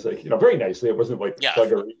 And I was like, very nicely. It wasn't like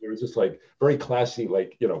thuggery. It was just like very classy,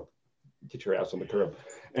 like, get your ass on the curb.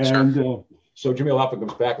 And so Jimmy Laughlin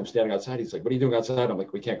comes back. I'm standing outside. He's like, what are you doing outside? I'm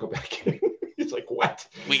like, we can't go back in. He's like, what?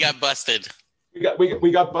 We got busted.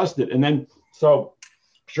 We got busted. And then, so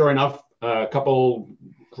sure enough, a couple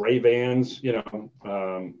gray vans,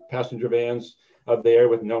 passenger vans up there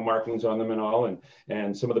with no markings on them and all.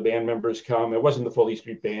 And some of the band members come. It wasn't the full E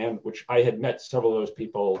Street Band, which I had met several of those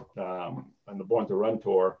people on the Born to Run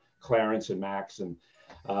tour, Clarence and Max and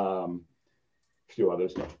a few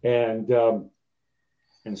others. And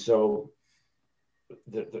so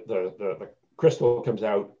the Crystal comes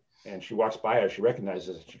out and she walks by us. She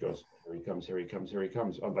recognizes it. She goes, here he comes, here he comes, here he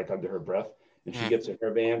comes. I'm like under her breath. And she gets in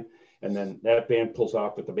her van. And then that band pulls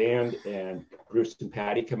off with the band and Bruce and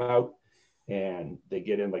Patty come out. And they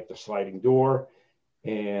get in like the sliding door,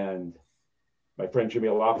 and my friend Jimmy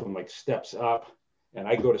Laughlin like steps up, and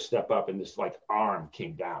I go to step up, and this like arm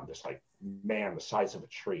came down, this like man the size of a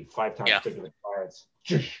tree, 5 times bigger than Clarence,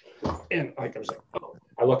 and like I was like,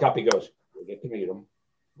 I look up, he goes, we'll get to meet him,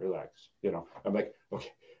 relax, I'm like,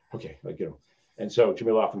 okay, like and so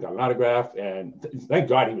Jimmy Laughlin got an autograph, and thank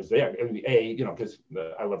God he was there. I mean, A, because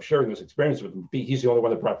I love sharing this experience with him. B, he's the only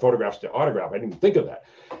one that brought photographs to autograph. I didn't even think of that,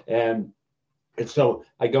 and so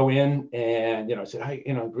I go in and, I said, hi,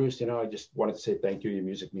 Bruce, I just wanted to say thank you. Your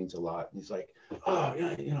music means a lot. And he's like, oh,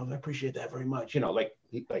 yeah, I appreciate that very much. Like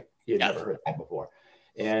he had never heard that before.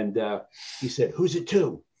 And he said, who's it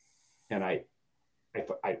to? And I,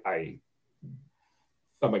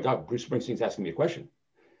 oh my God, Bruce Springsteen's asking me a question.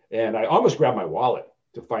 And I almost grabbed my wallet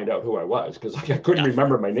to find out who I was because I couldn't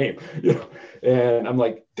remember my name, And I'm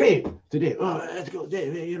like, Dave, let's go,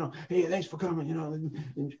 Dave. Hey, thanks for coming,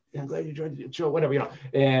 and I'm glad you joined the show, whatever,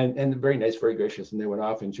 And very nice, very gracious. And they went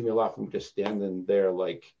off, and Jimmy Laughlin just standing there,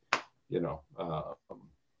 like,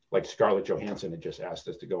 like Scarlett Johansson had just asked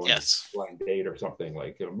us to go on a blind date or something,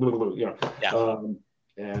 like, And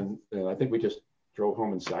I think we just drove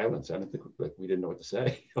home in silence. I don't think we didn't know what to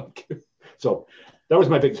say. So that was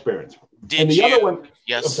my big experience. Other one,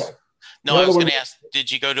 yes. No, I was going to ask,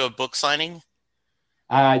 did you go to a book signing?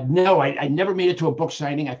 No, I never made it to a book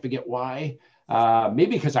signing. I forget why.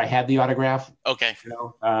 Maybe because I had the autograph. Okay.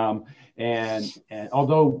 And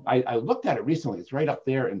although I looked at it recently, it's right up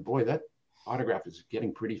there. And boy, that autograph is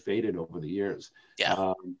getting pretty faded over the years.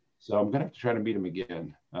 Yeah. So I'm going to have to try to meet him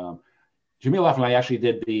again. Jimmy Laughlin, I actually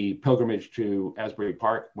did the pilgrimage to Asbury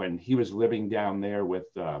Park when he was living down there with,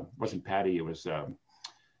 wasn't Patty, it was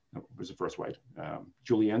the first wife,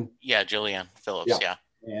 Julianne. Yeah, Julianne Phillips, yeah.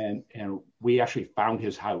 And we actually found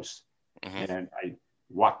his house. And I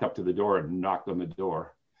walked up to the door and knocked on the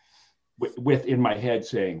door with in my head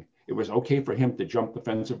saying, it was okay for him to jump the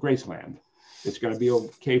fence of Graceland. It's going to be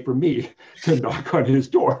okay for me to knock on his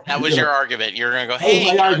door. That was your argument. You're going to go, hey.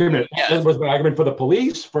 That was my argument. Yeah. That was my argument for the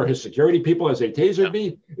police, for his security people as they tasered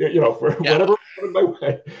me, for whatever in my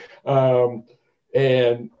way.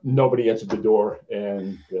 And nobody answered the door.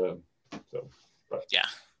 And yeah,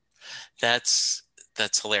 that's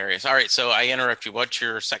hilarious. All right. So I interrupt you. What's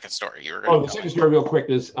your second story? The second story real quick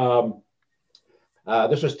is,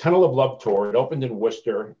 this was Tunnel of Love tour. It opened in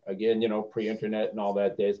Worcester, again, pre-internet and all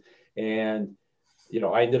that days. And,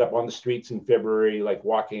 I ended up on the streets in February, like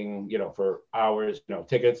walking, for hours,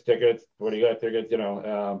 tickets, what do you got, tickets,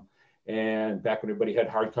 and back when everybody had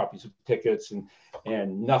hard copies of tickets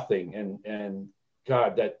and nothing. And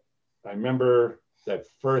God, that I remember that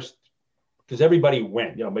first, because everybody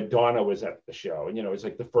went, Madonna was at the show, and, it was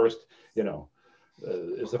like the first, it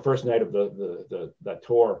was the first night of the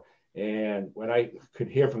tour. And when I could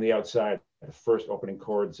hear from the outside, the first opening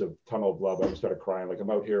chords of Tunnel of Love, I started crying, like I'm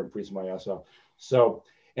out here and freezing my ass off. So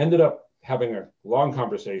ended up having a long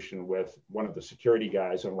conversation with one of the security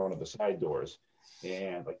guys on one of the side doors.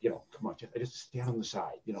 And like, come on, I just stand on the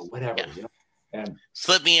side, whatever, Yeah. And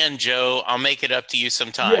slip me in, Joe. I'll make it up to you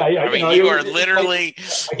sometime. Yeah. I mean, you are literally.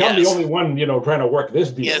 Like I'm the only one, trying to work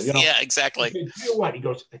this deal. Yes, yeah, exactly. You know what? He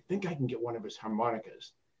goes, I think I can get one of his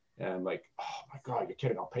harmonicas. And I'm like, oh my God, you're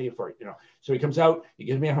kidding. I'll pay you for it. So he comes out, he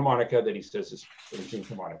gives me a harmonica that he says is a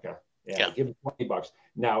harmonica. And I give him $20.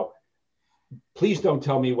 Now, please don't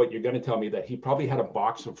tell me what you're going to tell me, that he probably had a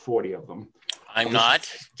box of 40 of them. I'm not.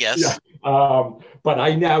 Yes. Yeah. But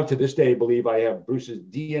I now, to this day, believe I have Bruce's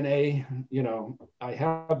DNA. I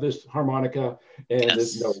have this harmonica, and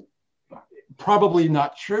there's no, probably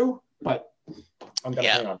not true, but I'm gonna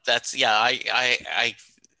hang on. That's yes.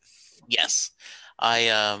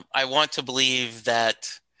 I want to believe that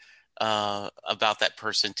about that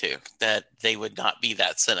person too, that they would not be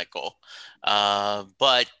that cynical.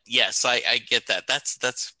 But yes, I get that.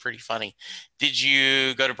 That's pretty funny. Did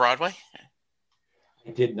you go to Broadway? I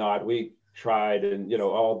did not. We tried, and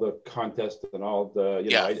all the contests and all the,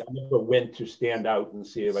 I never went to stand out and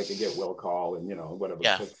see if I could get will call and whatever.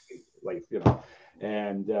 Yeah. Like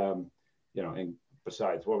and and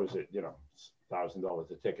besides, what was it?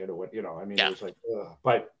 $1,000 a ticket or what? I mean, it was like,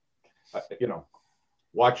 but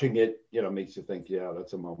watching it, makes you think,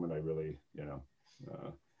 that's a moment I really,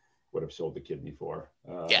 would have sold the kidney for.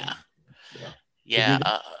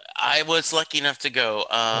 I was lucky enough to go.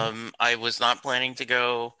 I was not planning to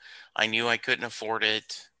go. I knew I couldn't afford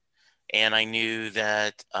it, and I knew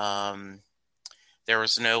that there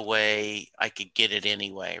was no way I could get it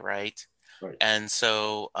anyway, right? And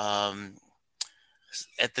so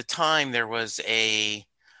at the time, there was a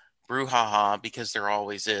brouhaha, because there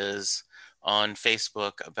always is, on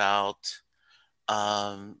Facebook about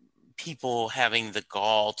people having the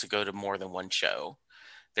gall to go to more than one show.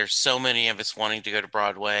 There's so many of us wanting to go to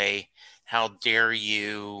Broadway. How dare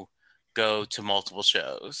you go to multiple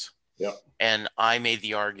shows? Yeah. And I made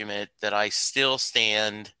the argument that I still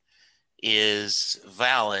stand is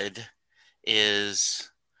valid, is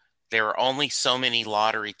there are only so many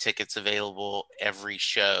lottery tickets available every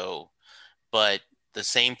show, but the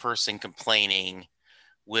same person complaining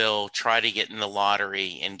will try to get in the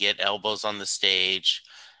lottery and get elbows on the stage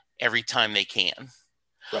every time they can.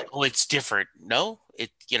 Right. Oh, it's different. No,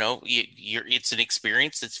 it's an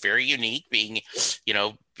experience that's very unique, being,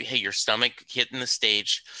 hey, your stomach hitting the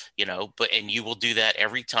stage, and you will do that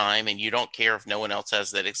every time, and you don't care if no one else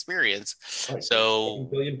has that experience. Right. So 7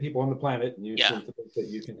 billion people on the planet, and you think that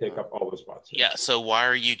you can take up all the spots. Yeah. So why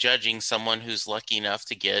are you judging someone who's lucky enough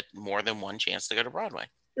to get more than one chance to go to Broadway?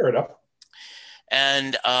 Fair enough.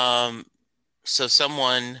 And so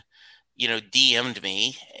someone, DM'd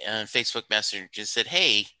me on Facebook Messenger and said,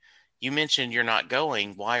 hey, you mentioned you're not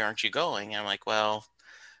going. Why aren't you going? And I'm like, well,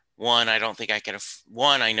 one, I don't think I can.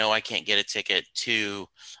 One, I know I can't get a ticket. Two,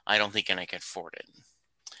 I don't think I can afford it.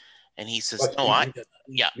 And he says,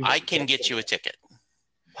 I can get you a ticket.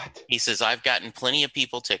 What? He says, I've gotten plenty of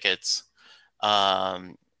people tickets.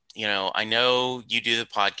 I know you do the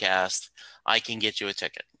podcast. I can get you a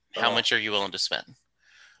ticket. How much are you willing to spend?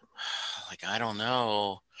 Like, I don't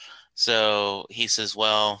know. So he says,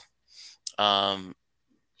 well, and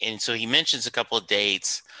so he mentions a couple of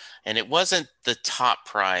dates, and it wasn't the top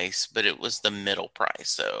price, but it was the middle price.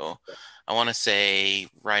 So I want to say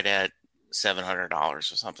right at $700 or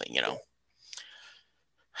something,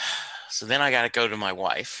 So then I got to go to my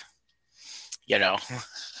wife,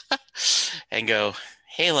 and go,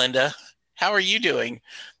 hey, Linda, how are you doing?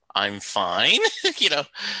 I'm fine.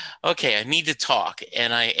 Okay, I need to talk.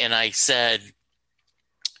 And I said,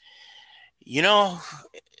 you know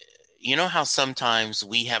how sometimes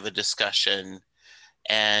we have a discussion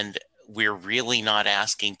and we're really not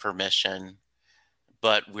asking permission,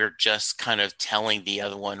 but we're just kind of telling the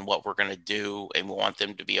other one what we're going to do and we want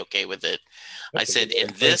them to be okay with it. I said,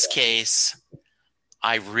 in this case,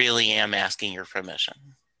 I really am asking your permission.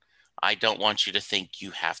 I don't want you to think you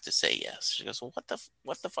have to say yes. She goes, well,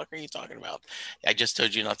 what the fuck are you talking about? I just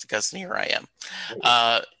told you not to cuss, and here I am.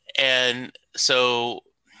 And so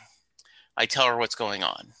I tell her what's going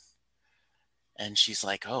on. And she's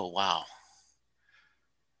like, oh, wow.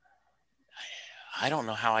 I don't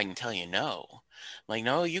know how I can tell you no. I'm like,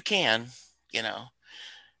 no, you can,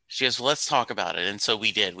 she goes, well, let's talk about it. And so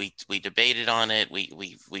we did. We debated on it.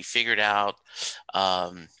 We figured out.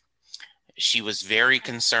 Um, she was very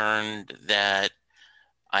concerned that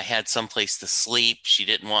I had someplace to sleep. She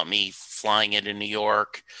didn't want me flying into New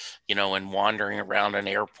York, and wandering around an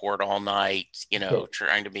airport all night,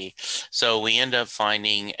 trying to be. So we end up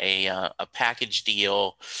finding a package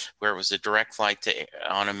deal where it was a direct flight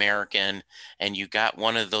on American, and you got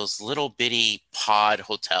one of those little bitty pod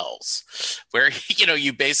hotels where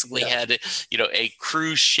you basically had a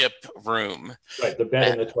cruise ship room. Right, the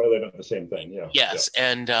bed and the toilet are the same thing. Yeah. Yes,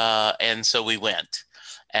 and so we went,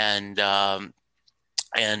 and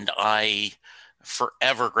I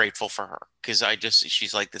forever grateful for her, because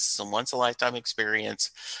she's like, this is a once a lifetime experience.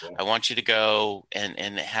 Yeah. I want you to go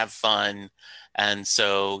and have fun. And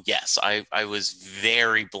so, yes, I was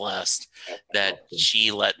very blessed that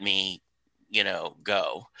she let me,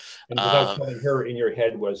 go. And without telling her, in your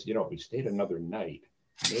head was, if we stayed another night,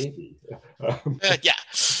 maybe. Yeah.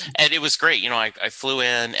 And it was great. I flew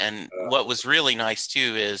in, and what was really nice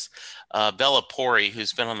too is Bella Pori,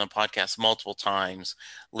 who's been on the podcast multiple times,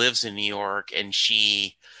 lives in New York, and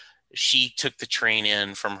she took the train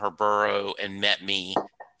in from her borough and met me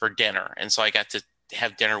for dinner. And so I got to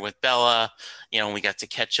have dinner with Bella, and we got to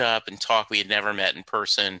catch up and talk. We had never met in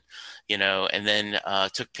person, and then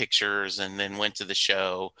took pictures, and then went to the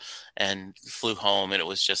show and flew home. And it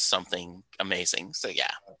was just something amazing. So,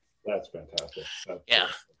 yeah. That's fantastic. Yeah.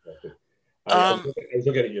 Fantastic. I was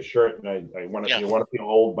looking at your shirt, and I want to, yeah. You want to feel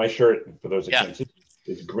old. My shirt, for those that can't see,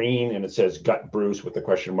 is green, and it says "Gut Bruce" with the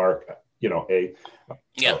question mark. Playing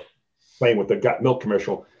with the gut milk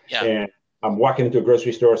commercial. Yeah. And I'm walking into a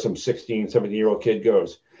grocery store. Some 16, 17-year-old kid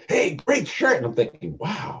goes, "Hey, great shirt!" And I'm thinking,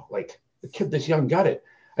 "Wow, like the kid this young got it."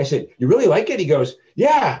 I said, "You really like it?" He goes,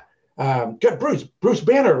 "Yeah, Gut Bruce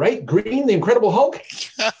Banner, right? Green, the Incredible Hulk."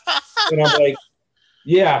 And I'm like,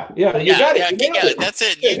 Yeah, you got it. Yeah, that's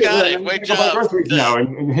it. You got it. Great job. Now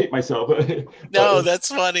and hate myself. No, that's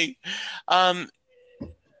funny.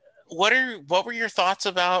 What were your thoughts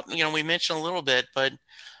about? We mentioned a little bit, but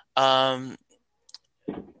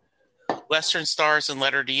Western Stars and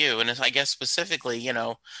Letter to You, and I guess specifically,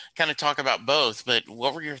 kind of talk about both. But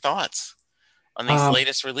what were your thoughts on these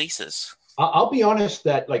latest releases? I'll be honest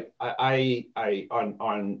that I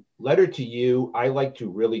on Letter to You, I like to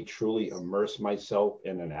really truly immerse myself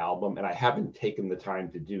in an album, and I haven't taken the time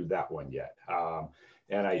to do that one yet.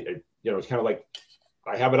 And it's kind of like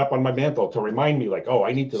I have it up on my mantle to remind me, like, oh,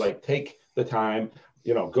 I need to take the time,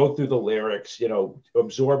 go through the lyrics,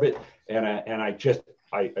 absorb it, and I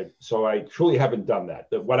truly haven't done that.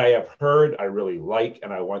 What I have heard, I really like,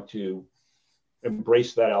 and I want to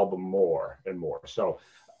embrace that album more and more. So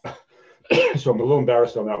I'm a little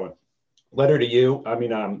embarrassed on that one. Letter to You,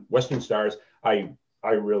 Western Stars, I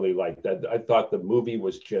really liked that. I thought the movie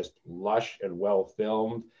was just lush and well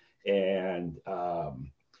filmed, and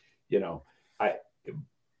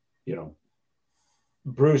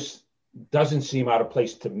Bruce doesn't seem out of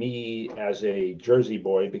place to me as a Jersey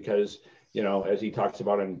boy, because as he talks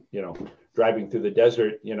about in driving through the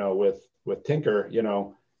desert, with Tinker,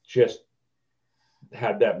 just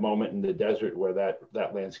had that moment in the desert where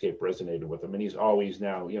that landscape resonated with him, and he's always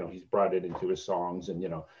now he's brought it into his songs, and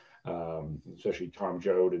especially Tom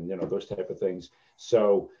Joad and those type of things.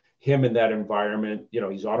 So him in that environment,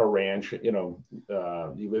 he's on a ranch, he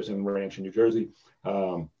lives in a ranch in New Jersey,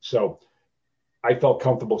 so I felt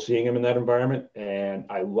comfortable seeing him in that environment, and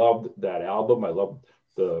I loved that album. I loved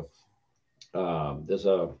there's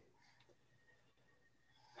a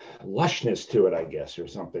lushness to it, I guess, or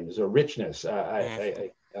something. There's a richness.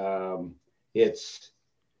 It's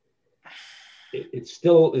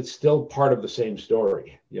still part of the same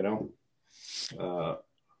story, I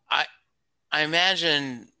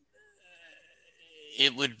imagine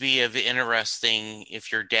it would be interesting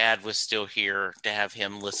if your dad was still here to have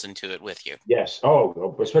him listen to it with you. Yes.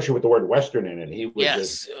 Oh, especially with the word Western in it. He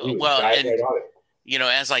was right on it.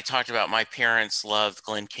 As I talked about, my parents loved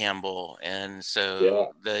Glenn Campbell, and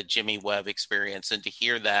so the Jimmy Webb Experience, and to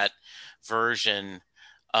hear that version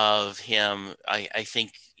of him, I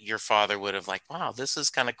think your father would have wow, this is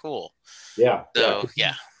kind of cool. Yeah. So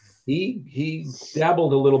he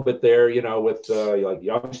dabbled a little bit there, with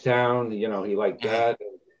Youngstown, he liked that,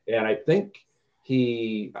 and I think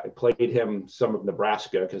I played him some of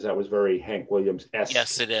Nebraska, because that was very Hank Williams-esque.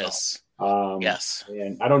 Yes, it is. Yes.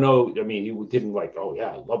 And I don't know, he didn't oh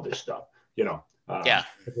yeah, I love this stuff, It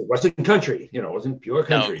wasn't country, it wasn't pure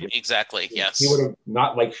country. No, exactly. Yes. He would have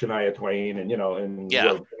not liked Shania Twain and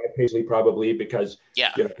Paisley, probably, because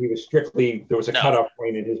he was strictly, there was a cutoff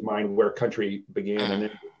point in his mind where country began and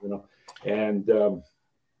ended, and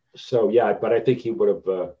So yeah, but I think he would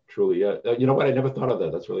have truly. You know what? I never thought of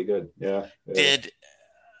that. That's really good. Yeah, yeah. Did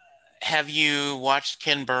Have you watched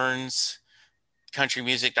Ken Burns' country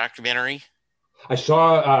music documentary? I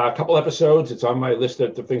saw a couple episodes. It's on my list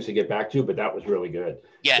of the things to get back to, but that was really good.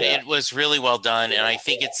 Yeah, Yeah, it was really well done, and I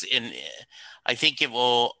think it's in. I think it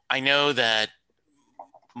will. I know that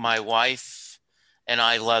my wife and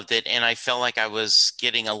I loved it, and I felt like I was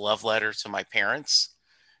getting a love letter to my parents.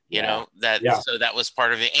 You yeah, know that, yeah. so that was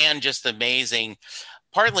part of it, and just amazing.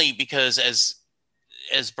 Partly because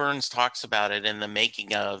as Burns talks about it in the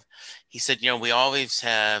making of, he said, we always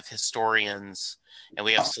have historians and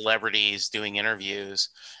we have celebrities doing interviews.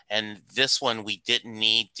 And this one, we didn't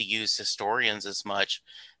need to use historians as much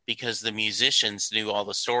because the musicians knew all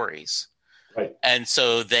the stories. Right. And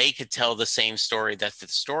so they could tell the same story that the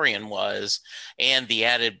historian was, and the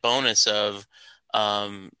added bonus of,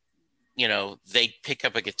 um, they pick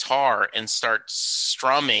up a guitar and start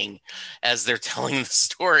strumming as they're telling the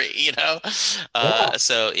story. Yeah.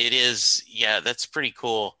 So it is, yeah, that's pretty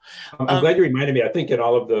cool. I'm Um, glad you reminded me. I think in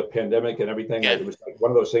all of the pandemic and everything, yeah, it was like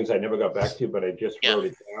one of those things I never got back to, but I just yeah, wrote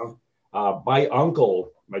it down. My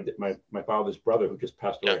uncle, my father's brother, who just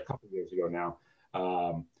passed away yeah, a couple of years ago now,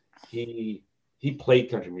 um, he he played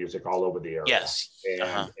country music all over the area, yes,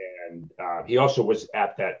 and he also was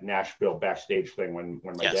at that Nashville backstage thing when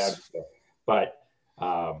my dad yes, was there. But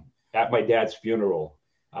at my dad's funeral,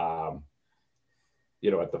 um,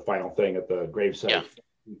 at the final thing at the yeah. gravesite,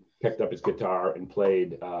 picked up his guitar and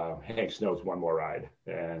played Hank Snow's "One More Ride,"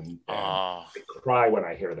 and Oh, I cry when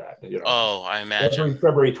I hear that. oh, I imagine. Every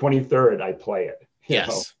February 23rd, I play it.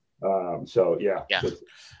 Yes, So yeah, yeah.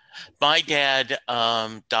 My dad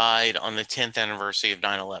died on the 10th anniversary of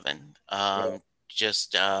 9/11. yeah,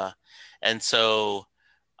 Just and so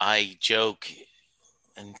I joke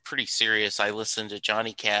and pretty serious. I listen to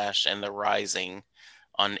Johnny Cash and The Rising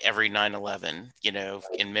on every 9/11,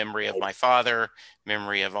 in memory of my father,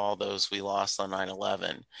 memory of all those we lost on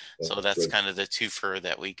 9/11. So that's that's good. kind of the twofer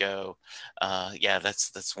that we go. Yeah,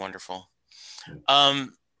 that's wonderful.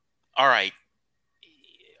 Um, all right.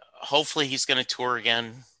 Hopefully he's going to tour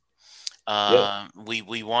again. Yeah,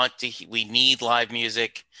 We need live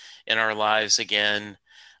music in our lives again.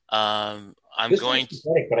 I'm this sounds going to,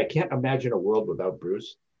 pathetic, but I can't imagine a world without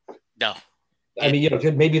Bruce. no, I it, mean,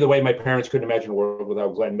 just maybe the way my parents couldn't imagine a world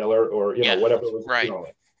without Glenn Miller or yeah, whatever was, right.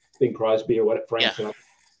 like Bing Crosby or what Frank Yeah, Sinatra.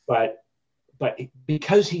 But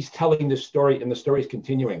because he's telling this story and the story is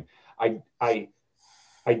continuing, I I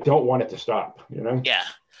I don't want it to stop. yeah,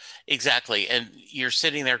 exactly. And you're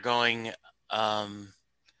sitting there going, um,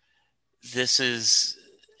 this is,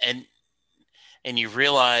 and, and you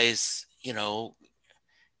realize,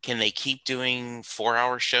 can they keep doing 4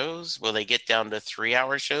 hour shows? Will they get down to 3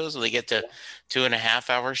 hour shows? Will they get to 2.5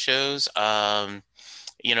 hour shows?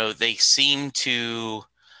 They seem to,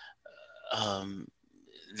 um,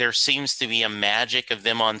 there seems to be a magic of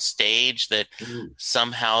them on stage that Mm,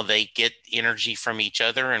 somehow they get energy from each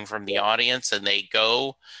other and from the yeah, audience, and they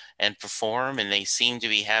go and perform, and they seem to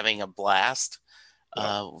be having a blast.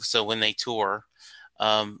 yeah. So when they tour,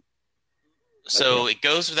 um, I so can't. it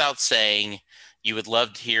goes without saying you would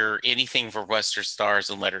love to hear anything from Western Stars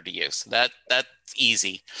and Letter to You. So that's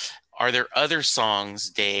easy. Are there other songs,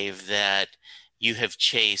 Dave, that you have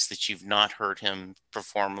chased that you've not heard him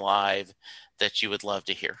perform live that you would love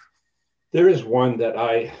to hear? There is one that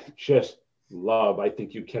I just love. I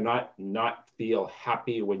think you cannot not feel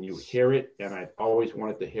happy when you hear it, and I've always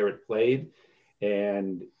wanted to hear it played,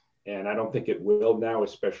 and I don't think it will now,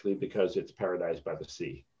 especially because it's Paradise by the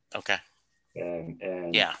Sea, Okay.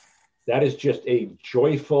 and Yeah. that is just a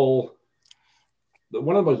joyful,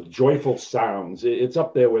 one of the most joyful sounds. It's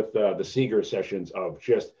up there with the Seeger sessions of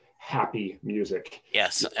just happy music,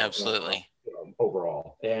 Yes, absolutely.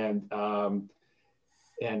 overall, and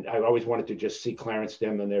I always wanted to just see Clarence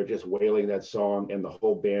Stem and they're just wailing that song and the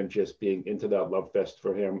whole band just being into that love fest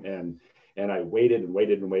for him. And I waited and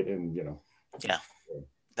waited and waited and. Yeah.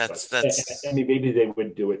 But I That's mean, maybe they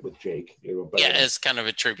would do it with Jake, but yeah, as kind of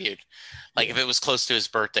a tribute. Like if yeah, it was close to his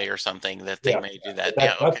birthday or something that they yeah. may do that. But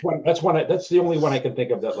Yeah, okay. that's the only one I can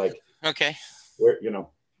think of that like Okay. where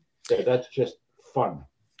that's just fun.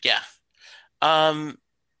 Yeah. Um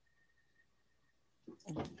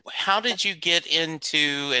how did you get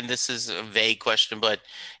into, and this is a vague question, but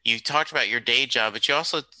you talked about your day job, but you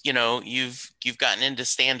also, you've gotten into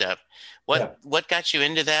stand up. what Yeah. what got you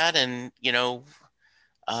into that? And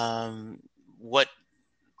what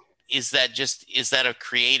is that a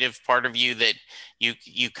creative part of you that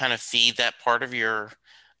you kind of feed that part of your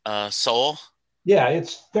soul? Yeah,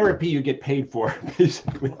 it's therapy you get paid for,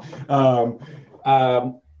 basically. Um,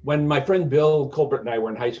 um, when my friend Bill Colbert and I were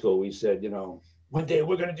in high school, we said, one day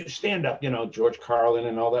we're going to do stand up, George Carlin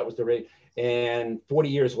and all that was the rate. And 40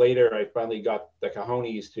 years later, I finally got the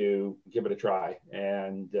cojones to give it a try.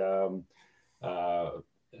 And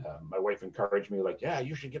my wife encouraged me, like, yeah,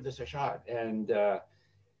 you should give this a shot. And I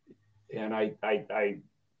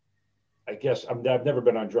guess I've never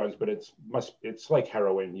been on drugs, but it's like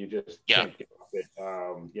heroin. You just can't get off it.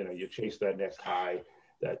 You chase that next high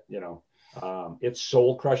that, it's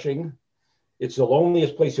soul crushing. It's the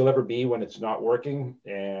loneliest place you'll ever be when it's not working.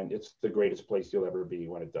 And it's the greatest place you'll ever be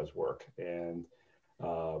when it does work. And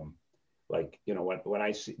when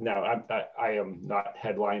I see now, I am not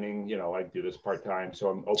headlining, I do this part-time. So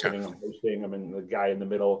I'm opening, I'm hosting, I'm in the guy in the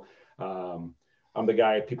middle. I'm the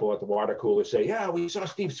guy people at the water cooler say, yeah, we saw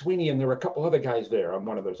Steve Sweeney and there were a couple other guys there. I'm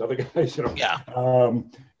one of those other guys, Yeah.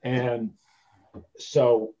 And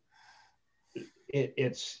so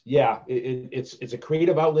it's a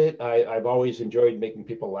creative outlet. I've always enjoyed making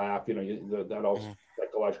people laugh. That all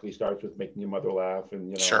psychologically starts with making your mother laugh.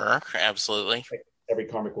 And, sure, absolutely. Every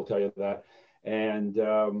comic will tell you that. And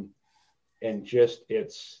just when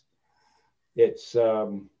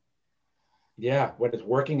it's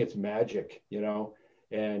working, it's magic,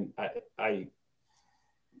 and I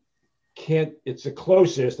can't, it's the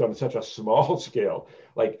closest on such a small scale.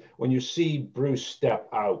 Like when you see Bruce step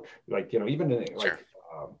out, like, even in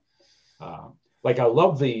like I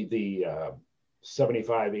love the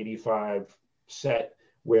 75, 85 set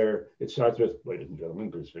where it starts with, ladies and gentlemen,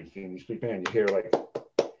 Bruce Springsteen, Street Band, you hear like,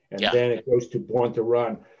 and then it goes to Born to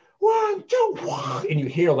Run, 1, 2, 1, and you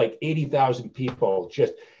hear like 80,000 people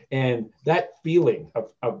just, and that feeling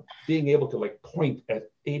of being able to like point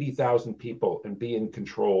at 80,000 people and be in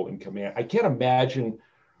control and command. I can't imagine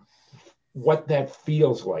what that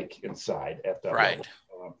feels like inside at that level.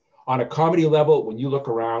 On a comedy level, when you look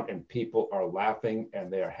around and people are laughing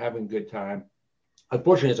and they are having a good time,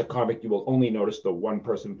 unfortunately, as a comic, you will only notice the one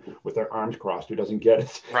person with their arms crossed who doesn't get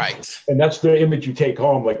it. Right. And that's the image you take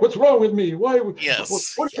home. Like, what's wrong with me? Why?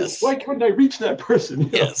 Yes. Why couldn't I reach that person?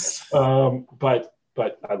 Yes.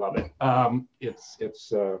 But I love it.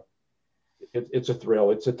 It's a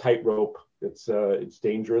thrill. It's a tightrope. It's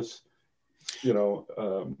dangerous. Do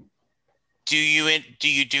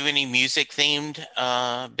you do any music themed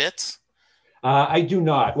bits? I do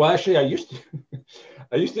not. Well, actually, I used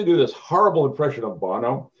to do this horrible impression of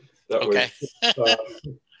Bono. That was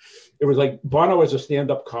it was like Bono as a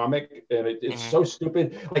stand-up comic, and it's so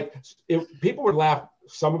stupid. Like people would laugh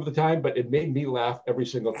some of the time, but it made me laugh every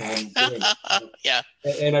single time. Yeah.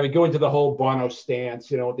 And I would go into the whole Bono stance,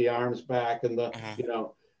 with the arms back and the,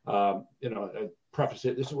 preface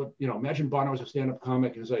it. This is what, imagine Bono as a stand-up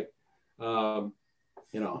comic. It's like, what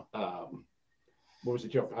was the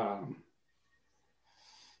joke?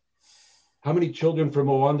 How many children from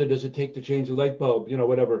Rwanda does it take to change a light bulb?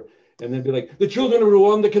 Whatever. And then be like, the children of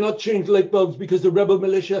Rwanda cannot change light bulbs because the rebel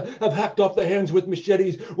militia have hacked off their hands with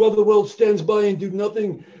machetes while the world stands by and do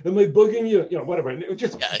nothing. Am I bugging you? Whatever. And it was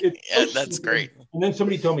just, that's great. And then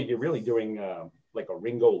somebody told me, you're really doing like a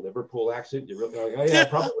Ringo Liverpool accent. You're really like, oh, yeah, I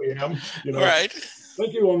probably am. Right.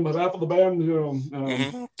 Thank you on behalf of the band.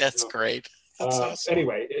 That's great. That's awesome.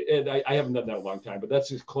 Anyway, I haven't done that in a long time, but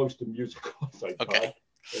that's as close to musical as I got.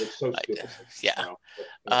 It's so stupid.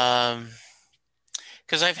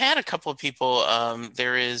 Because I've had a couple of people.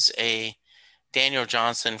 There is a Daniel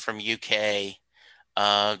Johnson from UK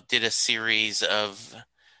did a series of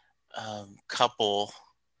couple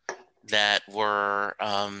that were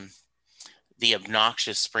the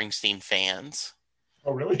obnoxious Springsteen fans.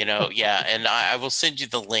 Oh, really? And I will send you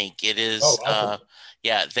the link. It is, awesome.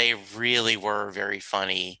 They really were very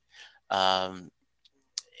funny, and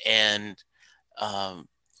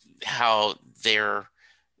how they're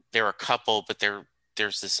a couple, but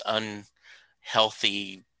there's this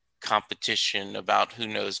unhealthy competition about who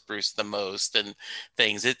knows Bruce the most and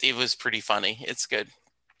things. It was pretty funny. It's good.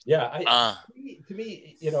 Yeah. To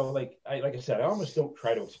me, like I said, I almost don't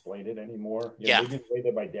try to explain it anymore. Maybe the way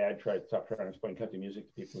that my dad stopped trying to explain country music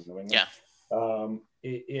to people in New England.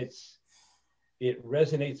 It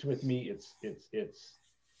resonates with me. It's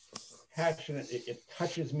passionate. It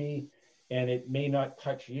touches me, and it may not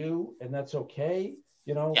touch you, and that's okay.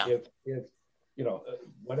 If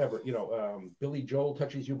whatever, Billy Joel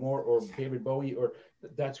touches you more, or David Bowie, or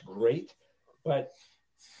that's great. But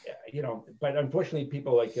but unfortunately,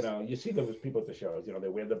 people like, you see those people at the shows, they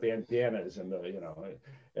wear the bandanas and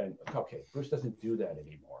and okay, Bruce doesn't do that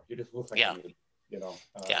anymore. You just look like,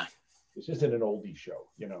 this isn't an oldie show.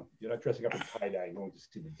 You're not dressing up in tie-dye and going to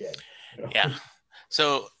see the dead. Yeah.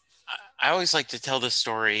 So I always like to tell this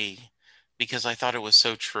story because I thought it was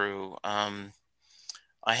so true.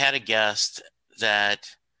 I had a guest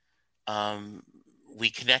that we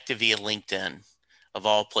connected via LinkedIn, of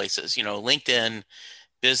all places. LinkedIn,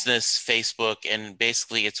 business, Facebook, and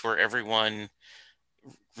basically it's where everyone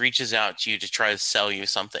reaches out to you to try to sell you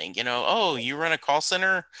something. Oh, you run a call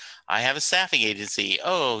center? I have a staffing agency.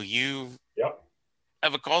 Oh, you Yep.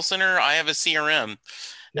 have a call center? I have a CRM.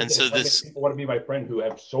 And so How many people want to be my friend who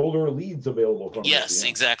have solar leads available from me? Yes,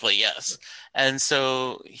 exactly. Yes. And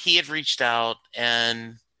so he had reached out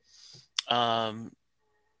and um,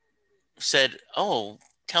 said, "Oh,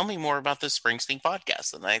 tell me more about the Springsteen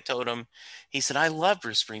podcast." And I told him, he said, "I love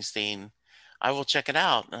Bruce Springsteen. I will check it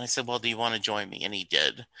out." And I said, "Well, do you want to join me?" And he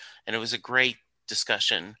did. And it was a great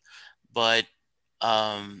discussion. But,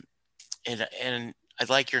 um, and I'd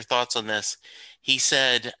like your thoughts on this. He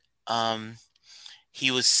said, um, he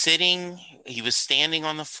was standing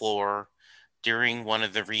on the floor during one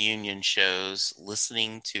of the reunion shows,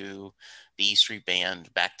 listening to the E Street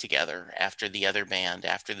Band back together after the other band,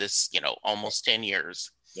 after this, almost 10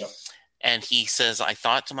 years. Yep. And he says, I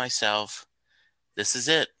thought to myself, this is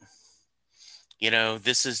it.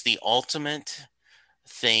 This is the ultimate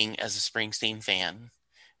thing as a Springsteen fan.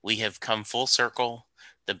 We have come full circle.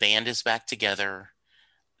 The band is back together.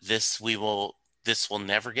 This will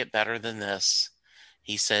never get better than this.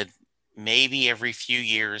 He said, maybe every few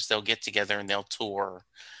years they'll get together and they'll tour,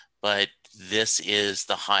 but this is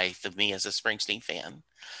the height of me as a Springsteen fan.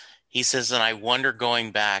 He says, and I wonder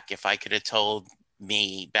going back if I could have told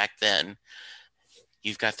me back then,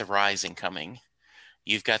 you've got the Rising coming.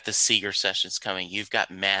 You've got the Seeger sessions coming. You've got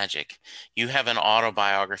Magic. You have an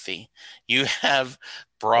autobiography. You have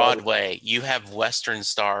Broadway. You have Western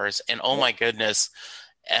Stars. And oh my goodness,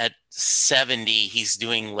 at 70, he's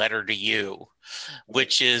doing Letter to You,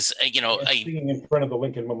 which is, singing in front of the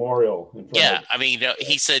Lincoln Memorial.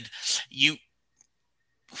 He said,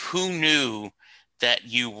 who knew that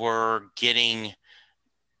you were getting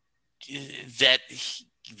that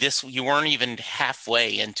you weren't even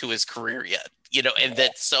halfway into his career yet, and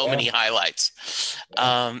that so many highlights.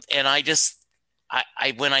 And I just,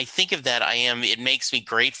 when I think of that, it makes me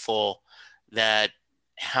grateful that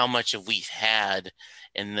how much of we've had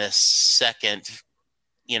in this second,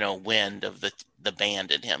 wind of the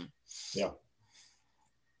band in him.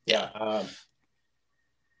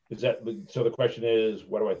 Is that so? The question is,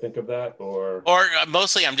 what do I think of that, or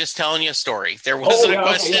mostly I'm just telling you a story. There wasn't a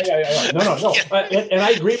question. Okay. No. And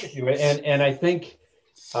I agree with you. And I think,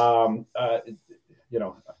 you're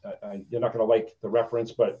not going to like the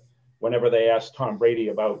reference, but whenever they ask Tom Brady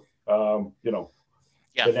about,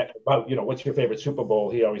 what's your favorite Super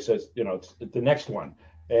Bowl, he always says, it's the next one.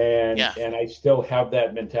 And I still have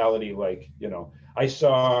that mentality. Like, I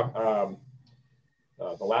saw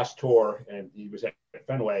the last tour, and he was at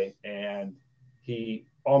Fenway, and he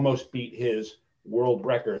almost beat his world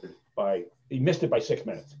record he missed it by 6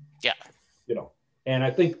 minutes. Yeah. And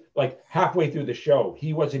I think like halfway through the show,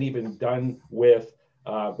 he wasn't even done with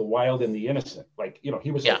The Wild and the Innocent. Like,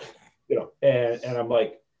 he was like, and I'm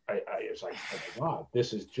like, I was like, oh my God,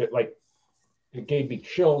 this is just like, it gave me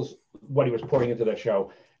chills what he was pouring into the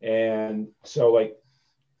show. And so, like,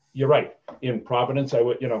 you're right. In Providence, I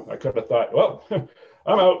could have thought, well,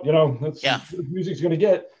 I'm out, that's what music's going to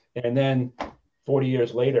get. And then 40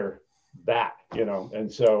 years later,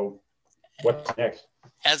 and so what's next?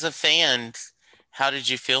 As a fan, how did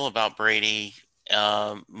you feel about Brady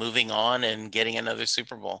moving on and getting another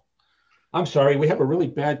Super Bowl? I'm sorry, we have a really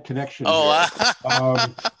bad connection here.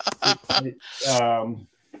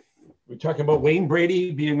 We're talking about Wayne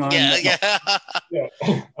Brady being on. That's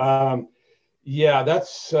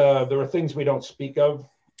there are things we don't speak of.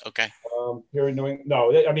 Okay. Here in New England,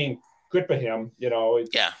 no, I mean, good for him.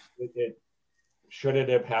 It should it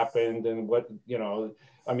have happened, and what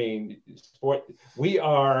I mean, we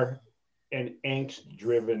are an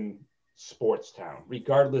angst-driven sports town,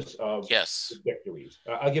 regardless of victories.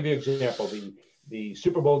 I'll give you an example. The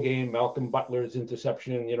Super Bowl game, Malcolm Butler's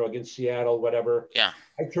interception, against Seattle, whatever. Yeah.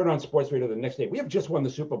 I turn on sports radio the next day. We have just won the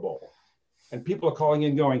Super Bowl. And people are calling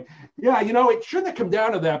in going, it shouldn't have come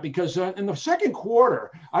down to that because in the second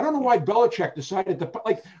quarter, I don't know why Belichick decided to,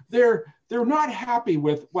 like, they're not happy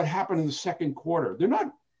with what happened in the second quarter. They're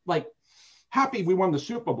not, like, happy we won the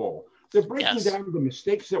Super Bowl. They're breaking down the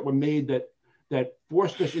mistakes that were made that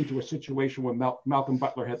forced us into a situation where Malcolm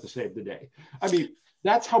Butler had to save the day. I mean,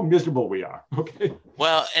 that's how miserable we are. Okay.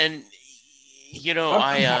 Well, and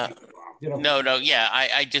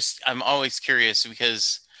I'm always curious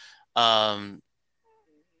because, in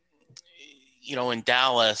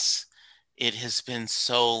Dallas, it has been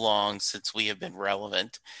so long since we have been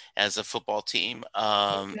relevant as a football team.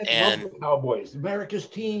 I love the Cowboys, America's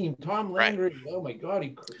team. Tom Right. Landry. Oh my God,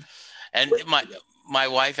 And my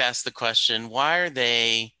wife asked the question, why are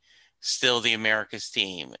they still the America's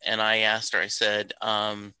team? And I asked her, I said,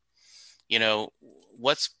 you know,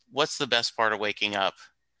 what's the best part of waking up?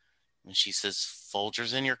 And she says,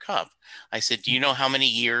 Folgers in your cup. I said, do you know how many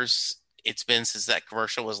years it's been since that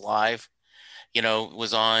commercial was live?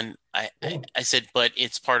 Was on. I said, but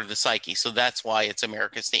it's part of the psyche. So that's why it's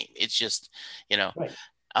America's team. It's just, right.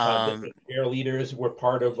 The cheerleaders were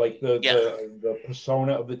part of like the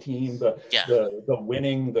persona of the team, the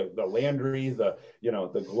winning, the Landry, the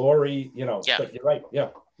glory, But you're right,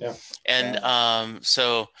 yeah. And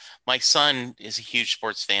so my son is a huge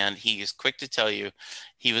sports fan. He is quick to tell you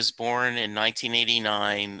he was born in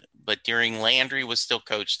 1989, but during Landry was still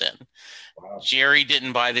coached then. Wow. Jerry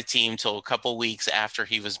didn't buy the team till a couple weeks after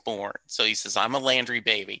he was born. So he says, I'm a Landry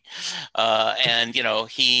baby. And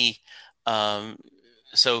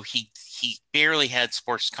so he barely had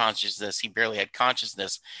sports consciousness. He barely had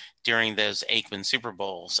consciousness during those Aikman Super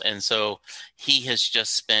Bowls. And so he has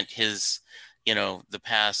just spent his, the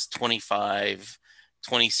past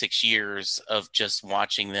 26 years of just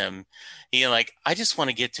watching them. I just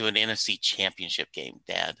want to get to an NFC championship game,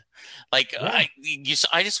 Dad. I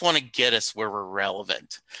just want to get us where we're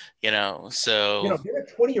relevant, so. There are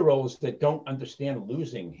 20-year-olds that don't understand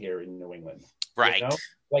losing here in New England. Right.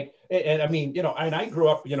 And I mean, and I grew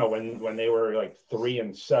up, when they were like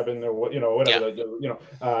 3-7 or whatever,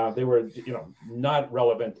 they were, not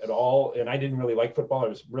relevant at all. And I didn't really like football. I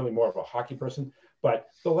was really more of a hockey person. But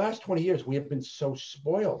the last 20 years, we have been so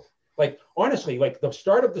spoiled. Honestly, the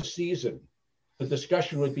start of the season, the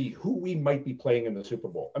discussion would be who we might be playing in the Super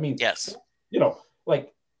Bowl. I mean, yes,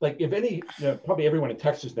 if any, probably everyone in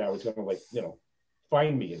Texas now is going to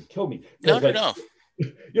find me and kill me. No. But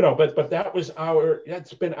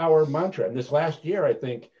that's been our mantra. And this last year, I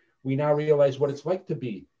think we now realize what it's like to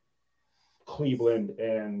be Cleveland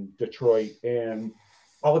and Detroit and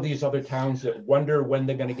all of these other towns that wonder when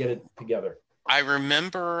they're going to get it together. I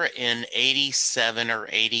remember in 87 or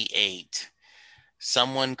 88,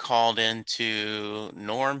 someone called into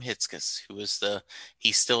Norm Hitzges,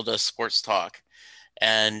 he still does sports talk.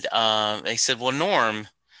 And they said, well, Norm,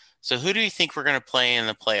 so who do you think we're going to play in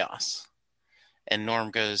the playoffs? And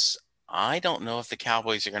Norm goes, I don't know if the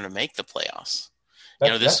Cowboys are going to make the playoffs.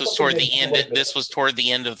 This was toward the end. This was toward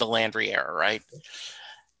the end of the Landry era, right?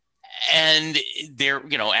 And they're,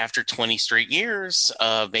 after 20 straight years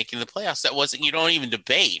of making the playoffs, that wasn't, you don't even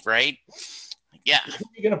debate, right? Yeah. Who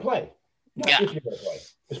are you going to play? If you're going to play.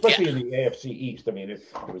 Especially in the AFC East. I mean, it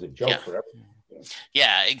was a joke for everyone.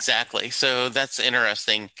 Yeah, exactly. So that's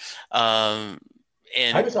interesting. And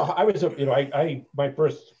I was my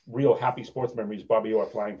first real happy sports memory is Bobby Orr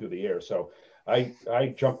flying through the air. So I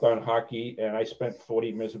jumped on hockey and I spent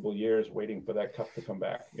 40 miserable years waiting for that cup to come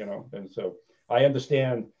back, and so I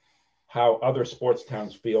understand how other sports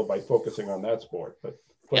towns feel by focusing on that sport, but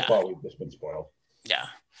football, we've just been spoiled. Yeah.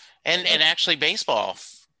 And actually baseball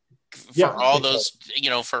for all those,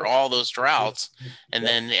 for all those droughts and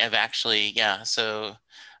then have actually, so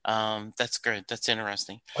that's good. That's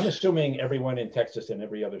interesting. I'm assuming everyone in Texas and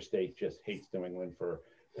every other state just hates New England for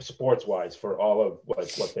sports wise, for all of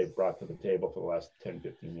what they've brought to the table for the last 10,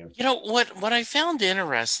 15 years. What I found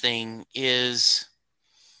interesting is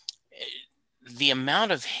the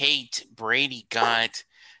amount of hate Brady got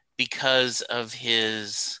because of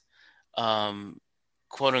his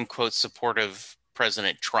quote unquote support of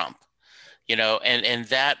President Trump, and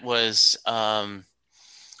that was I've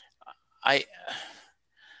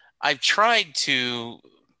tried to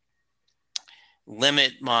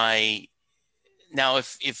limit my now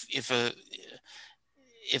if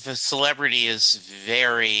a celebrity is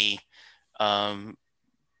very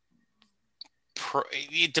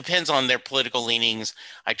it depends on their political leanings.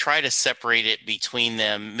 I try to separate it between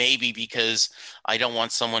them, maybe because I don't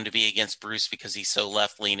want someone to be against Bruce because he's so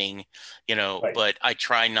left leaning, right. But I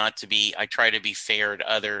try to be fair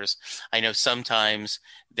to others. I know sometimes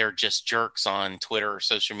they're just jerks on Twitter or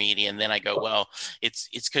social media. And then I go, well, it's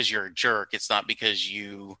because you're a jerk. It's not because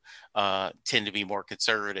you tend to be more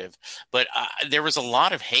conservative. But there was a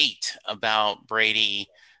lot of hate about Brady,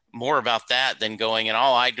 more about that than going, and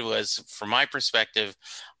all I do is, from my perspective,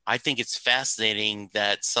 I think it's fascinating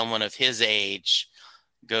that someone of his age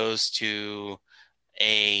goes to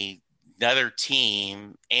another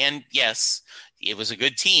team, and yes, it was a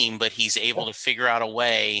good team, but he's able to figure out a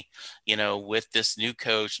way, with this new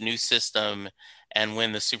coach, new system, and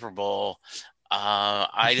win the Super Bowl.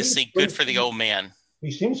 I just think good for the old man.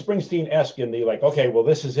 He seems Springsteen-esque in the okay, well,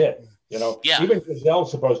 this is it. You know, Yeah. even Giselle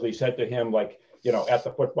supposedly said to him, like, you know, at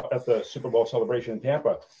the Super Bowl celebration in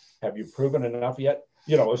Tampa, have you proven enough yet?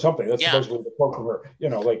 You know, or something. That's Yeah. supposedly the quote from her. You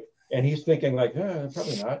know, like, and he's thinking like,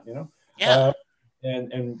 probably not. You know, Yeah.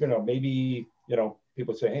 And you know, maybe, you know,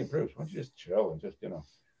 people say, hey, Bruce, why don't you just chill and just, you know,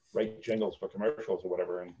 write jingles for commercials or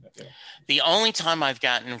whatever. And you know. The only time I've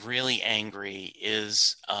gotten really angry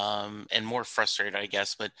is, and more frustrated, I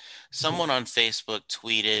guess, but someone on Facebook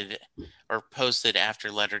tweeted or posted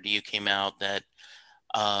after Letter to You came out that,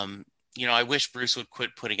 you know, I wish Bruce would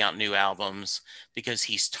quit putting out new albums because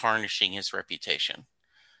he's tarnishing his reputation.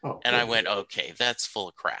 Oh, And I went, okay, that's full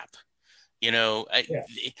of crap. You know, yeah.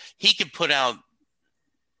 he could put out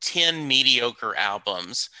 10 mediocre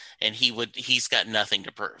albums and he's got nothing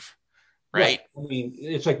to prove. Right? I mean,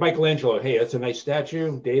 it's like Michelangelo. Hey, that's a nice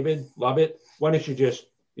statue. David, love it. Why don't you just,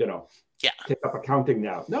 you know, take up accounting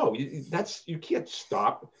now? No, you can't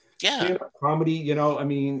stop. Yeah. Stand-up comedy, you know, I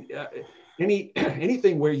mean,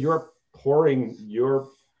 anything where you're pouring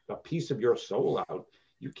a piece of your soul out,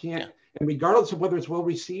 you can't, and regardless of whether it's well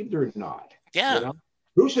received or not. Yeah. You know?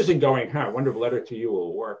 Bruce isn't going, I wonder if Letter to You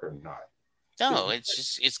will work or not. No,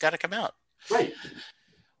 it's got to come out. Right.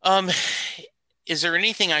 Is there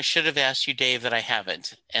anything I should have asked you, Dave, that I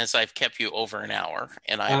haven't, as I've kept you over an hour,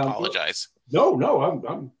 and I apologize. No,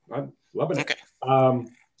 I'm loving it. Okay.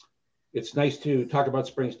 It's nice to talk about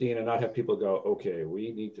Springsteen and not have people go, okay,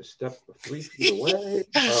 we need to step 3 feet away.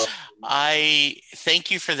 I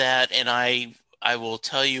thank you for that, and I will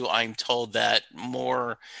tell you, I'm told that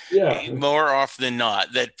more often than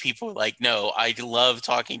not, that people are like, no, I love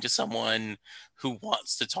talking to someone who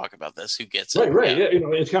wants to talk about this, who gets it. Right. Yeah. You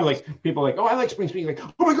know, it's kind of like people are like, oh, I like Springsteen. Like,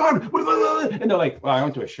 oh my God. And they're like, well, I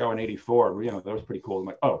went to a show in '84. You know, that was pretty cool. I'm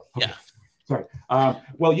like, oh, okay. Yeah. Sorry.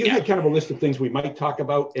 Well, you had kind of a list of things we might talk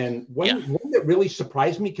about. And one that really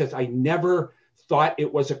surprised me, because I never thought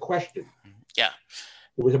it was a question. Yeah.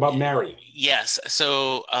 It was about Mary. Yes.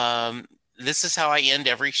 So this is how I end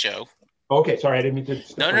every show. Okay. Sorry. I didn't mean to.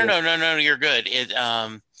 No. You're good.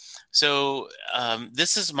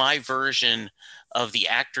 This is my version of the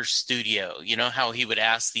Actor's Studio. You know how he would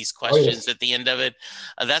ask these questions at the end of it?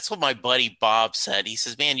 That's what my buddy Bob said. He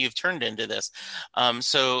says, man, you've turned into this.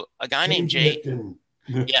 So a guy named Jay.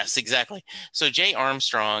 Yes, exactly. So Jay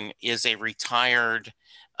Armstrong is a retired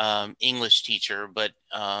English teacher, but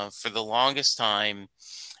for the longest time,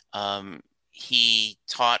 he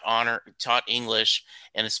taught English,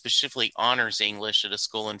 and specifically honors English, at a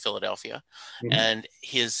school in Philadelphia. Mm-hmm. And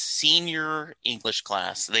his senior English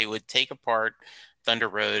class, they would take apart Thunder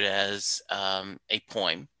Road as a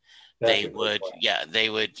poem. They would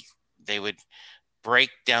break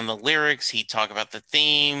down the lyrics. He'd talk about the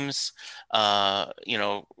themes,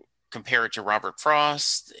 compare it to Robert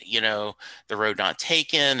Frost, The Road Not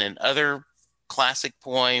Taken, and other classic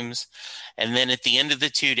poems. And then at the end of the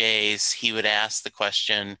 2 days, he would ask the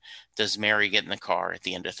question, does Mary get in the car at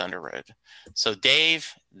the end of Thunder Road? So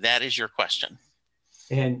Dave, that is your question.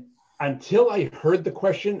 And until I heard the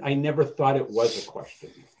question, I never thought it was a question.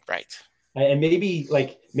 Right. And maybe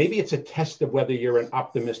it's a test of whether you're an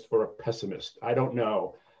optimist or a pessimist. I don't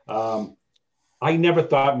know. I never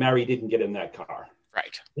thought Mary didn't get in that car.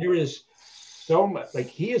 Right. There is so much, like,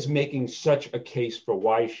 he is making such a case for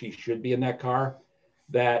why she should be in that car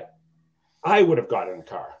that I would have got in the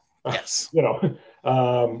car. Yes.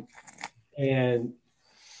 And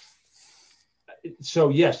so,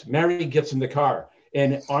 yes, Mary gets in the car.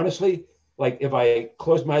 And honestly, like, if I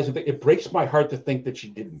close my eyes and think, it breaks my heart to think that she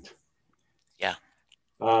didn't. Yeah.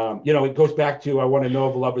 It goes back to, I want to know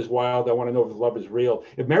if love is wild. I want to know if love is real.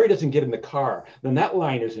 If Mary doesn't get in the car, then that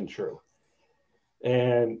line isn't true.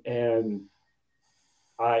 And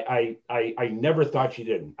I never thought she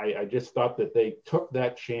didn't. I just thought that they took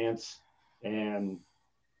that chance, and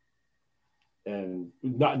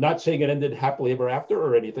not saying it ended happily ever after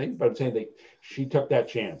or anything, but I'm saying she took that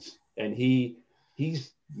chance, and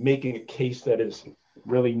he's making a case that is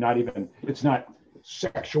really not even, it's not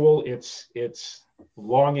sexual. It's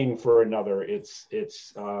longing for another. It's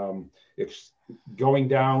going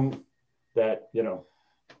down that,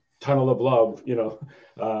 tunnel of love,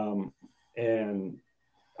 and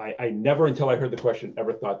I never, until I heard the question,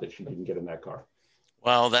 ever thought that she didn't get in that car.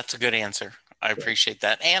 Well, that's a good answer. I appreciate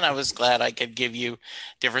that. And I was glad I could give you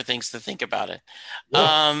different things to think about it.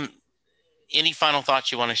 Yeah. Any final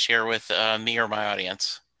thoughts you want to share with me or my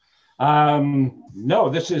audience? No,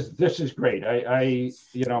 this is great. There,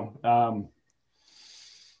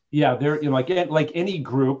 like any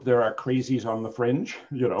group, there are crazies on the fringe,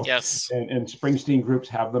 Yes. And Springsteen groups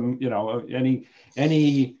have them,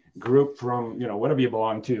 any group from, whatever you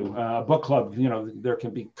belong to, book club, there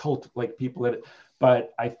can be cult like people in it.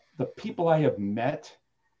 But the people I have met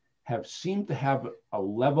have seemed to have a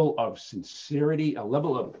level of sincerity, a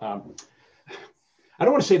level of, I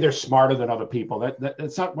don't want to say they're smarter than other people.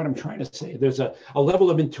 That's not what I'm trying to say. There's a level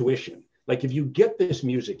of intuition. Like if you get this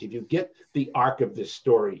music, if you get the arc of this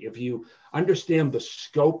story, if you understand the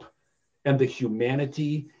scope and the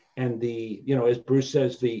humanity and the, as Bruce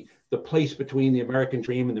says, the place between the American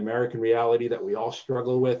dream and the American reality that we all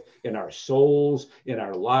struggle with in our souls, in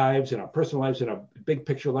our lives, in our personal lives, in our big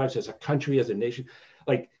picture lives as a country, as a nation.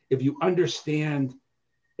 Like if you understand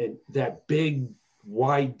that big,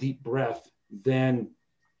 wide, deep breath, then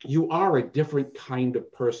you are a different kind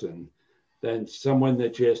of person than someone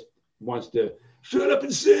that just wants to shut up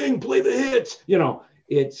and sing, play the hits.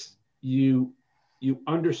 It's you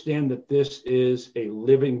understand that this is a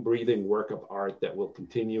living, breathing work of art that will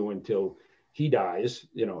continue until he dies,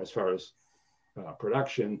 as far as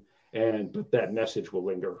production, but that message will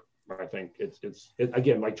linger. I think it's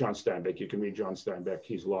again, like John Steinbeck. You can read John Steinbeck,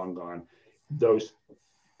 he's long gone. Those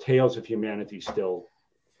tales of humanity still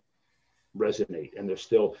resonate, and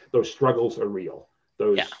those struggles are real.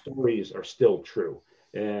 Those stories are still true.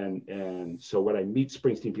 And so when I meet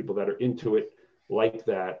Springsteen people that are into it like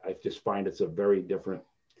that, I just find it's a very different,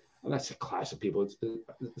 well, that's a class of people. It's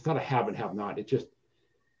not a have and have not.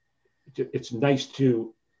 It's nice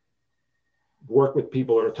to work with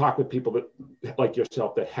people or talk with people that, like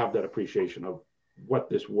yourself, that have that appreciation of what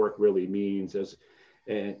this work really means,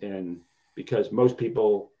 and because most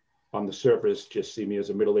people on the surface just see me as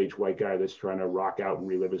a middle-aged white guy that's trying to rock out and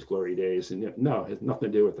relive his glory days. And no, it has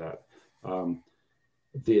nothing to do with that.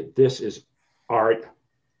 This is art,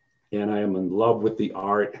 and I am in love with the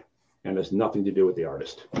art, and it's nothing to do with the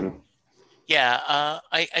artist. Yeah,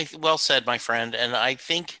 I well said, my friend. And I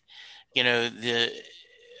think,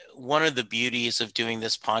 one of the beauties of doing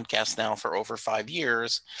this podcast now for over 5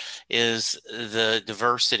 years is the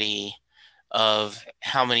diversity of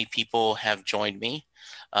how many people have joined me.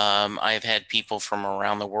 I've had people from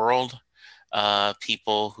around the world,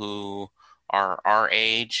 people who are our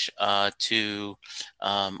age, to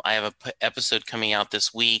I have an episode coming out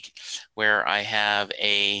this week where I have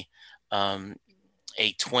a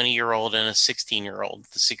 20-year-old and a 16-year-old.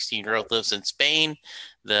 The 16-year-old lives in Spain.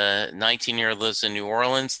 The 19-year-old lives in New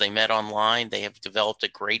Orleans. They met online. They have developed a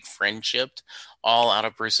great friendship, all out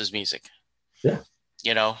of Bruce's music. Yeah.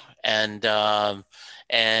 And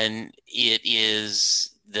it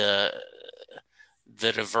is the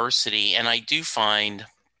diversity. And I do find,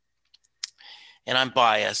 and I'm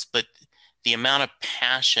biased, but the amount of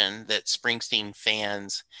passion that Springsteen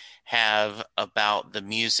fans have about the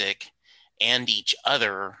music and each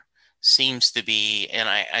other seems to be, and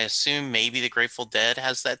I assume maybe the Grateful Dead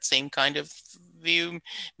has that same kind of view.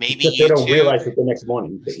 Maybe they don't realize it the next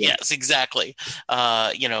morning. Yes, exactly.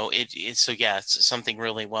 It's something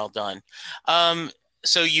really well done.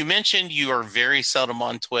 So you mentioned you are very seldom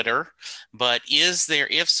on Twitter, but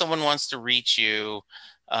if someone wants to reach you,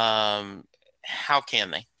 how can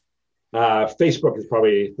they? Facebook is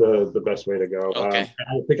probably the best way to go. Okay.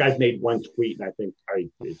 I think I've made one tweet, and I think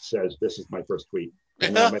it says this is my first tweet.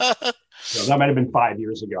 And that might have been 5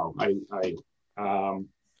 years ago. I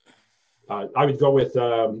would go with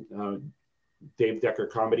Dave Decker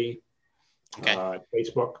Comedy,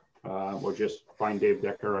 Facebook, or just find Dave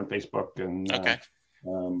Decker on Facebook, and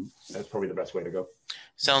that's probably the best way to go.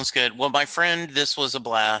 Sounds good. Well, my friend, this was a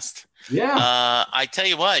blast. Yeah. I tell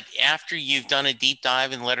you what, after you've done a deep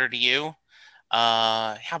dive in Letter to You,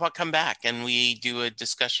 how about come back and we do a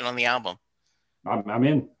discussion on the album? I'm in.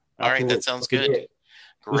 Absolutely. All right, that sounds good.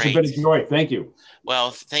 Great. This has been a joy. Thank you.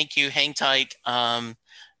 Well, thank you. Hang tight.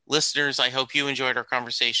 Listeners, I hope you enjoyed our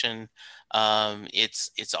conversation.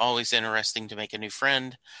 It's always interesting to make a new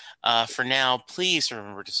friend. For now, please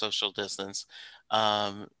remember to social distance.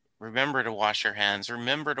 Remember to wash your hands.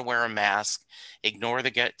 Remember to wear a mask. Ignore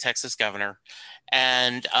the Texas governor.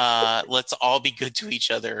 And let's all be good to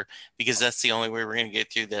each other, because that's the only way we're going to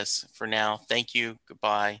get through this. For now, thank you.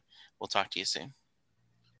 Goodbye. We'll talk to you soon.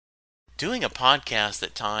 Doing a podcast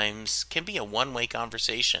at times can be a one-way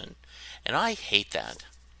conversation, and I hate that.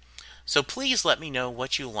 So please let me know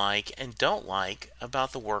what you like and don't like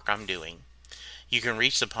about the work I'm doing. You can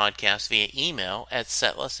reach the podcast via email at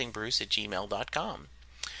setlistingbruce@gmail.com.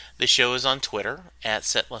 The show is on Twitter at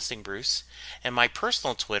setlistingbruce, and my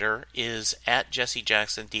personal Twitter is at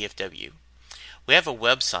jessejacksondfw. We have a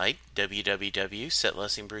website,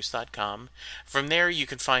 www.setlistingbruce.com. From there, you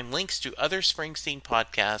can find links to other Springsteen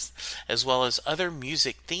podcasts, as well as other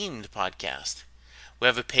music-themed podcasts. We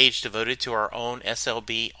have a page devoted to our own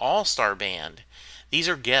SLB All-Star Band. These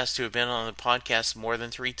are guests who have been on the podcast more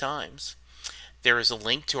than 3 times. There is a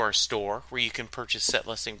link to our store where you can purchase Set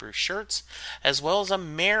Listing Bruce shirts, as well as a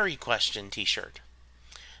Mary Question t-shirt.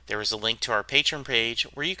 There is a link to our Patreon page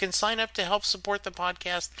where you can sign up to help support the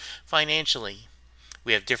podcast financially.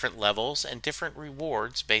 We have different levels and different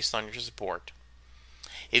rewards based on your support.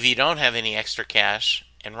 If you don't have any extra cash,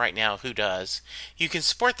 and right now, who does? You can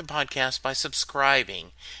support the podcast by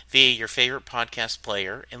subscribing via your favorite podcast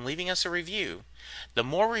player and leaving us a review. The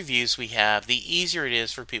more reviews we have, the easier it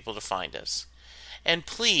is for people to find us. And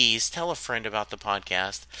please tell a friend about the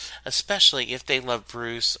podcast, especially if they love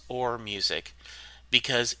Bruce or music,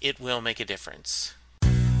 because it will make a difference.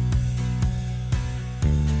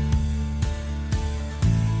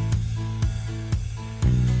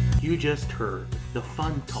 You just heard the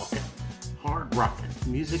fun talking, hard rocking,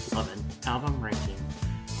 music loving, album ranking,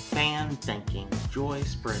 fan thinking, joy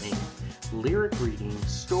spreading, lyric reading,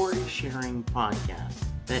 story sharing podcast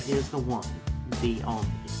that is the one, the only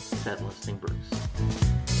Set Listing Bruce.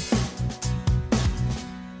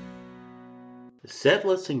 Set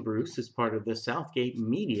Listing Bruce is part of the Southgate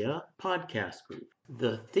Media podcast group.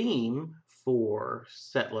 The theme for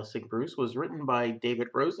Set Listing Bruce was written by David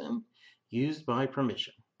Rosen, used by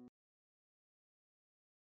permission.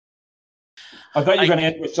 I thought you were going to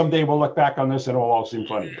end with someday we'll look back on this and it'll all seem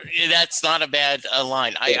funny. That's not a bad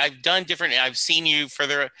line. I've done different. I've seen you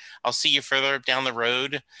further. I'll see you further down the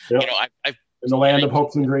road. Yep. You know, I've in the land of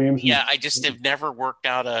hopes and dreams. Yeah, I just have never worked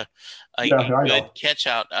out a good catch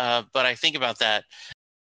out. But I think about that.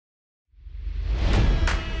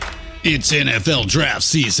 It's NFL draft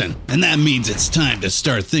season, and that means it's time to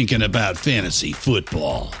start thinking about fantasy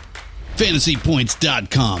football.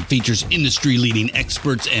 FantasyPoints.com features industry-leading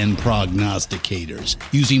experts and prognosticators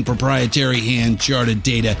using proprietary hand-charted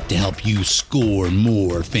data to help you score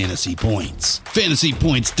more fantasy points.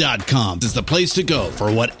 FantasyPoints.com is the place to go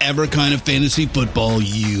for whatever kind of fantasy football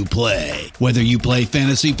you play. Whether you play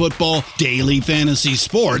fantasy football, daily fantasy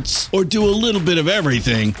sports, or do a little bit of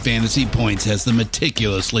everything, Fantasy Points has the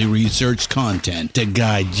meticulously researched content to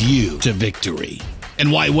guide you to victory.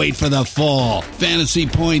 And why wait for the fall? Fantasy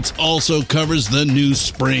Points also covers the new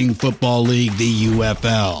spring football league, the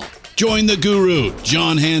UFL. Join the guru,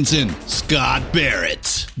 John Hansen, Scott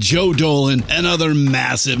Barrett, Joe Dolan, and other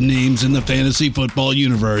massive names in the fantasy football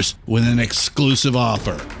universe with an exclusive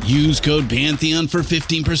offer. Use code Pantheon for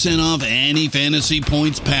 15% off any Fantasy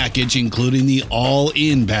Points package, including the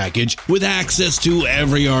all-in package, with access to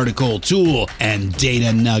every article, tool, and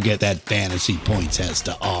data nugget that Fantasy Points has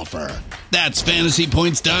to offer. That's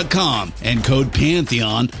FantasyPoints.com and code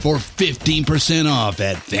Pantheon for 15% off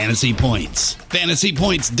at Fantasy Points.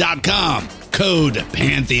 FantasyPoints.com, code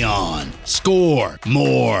Pantheon. Score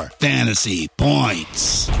more fantasy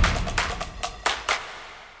points.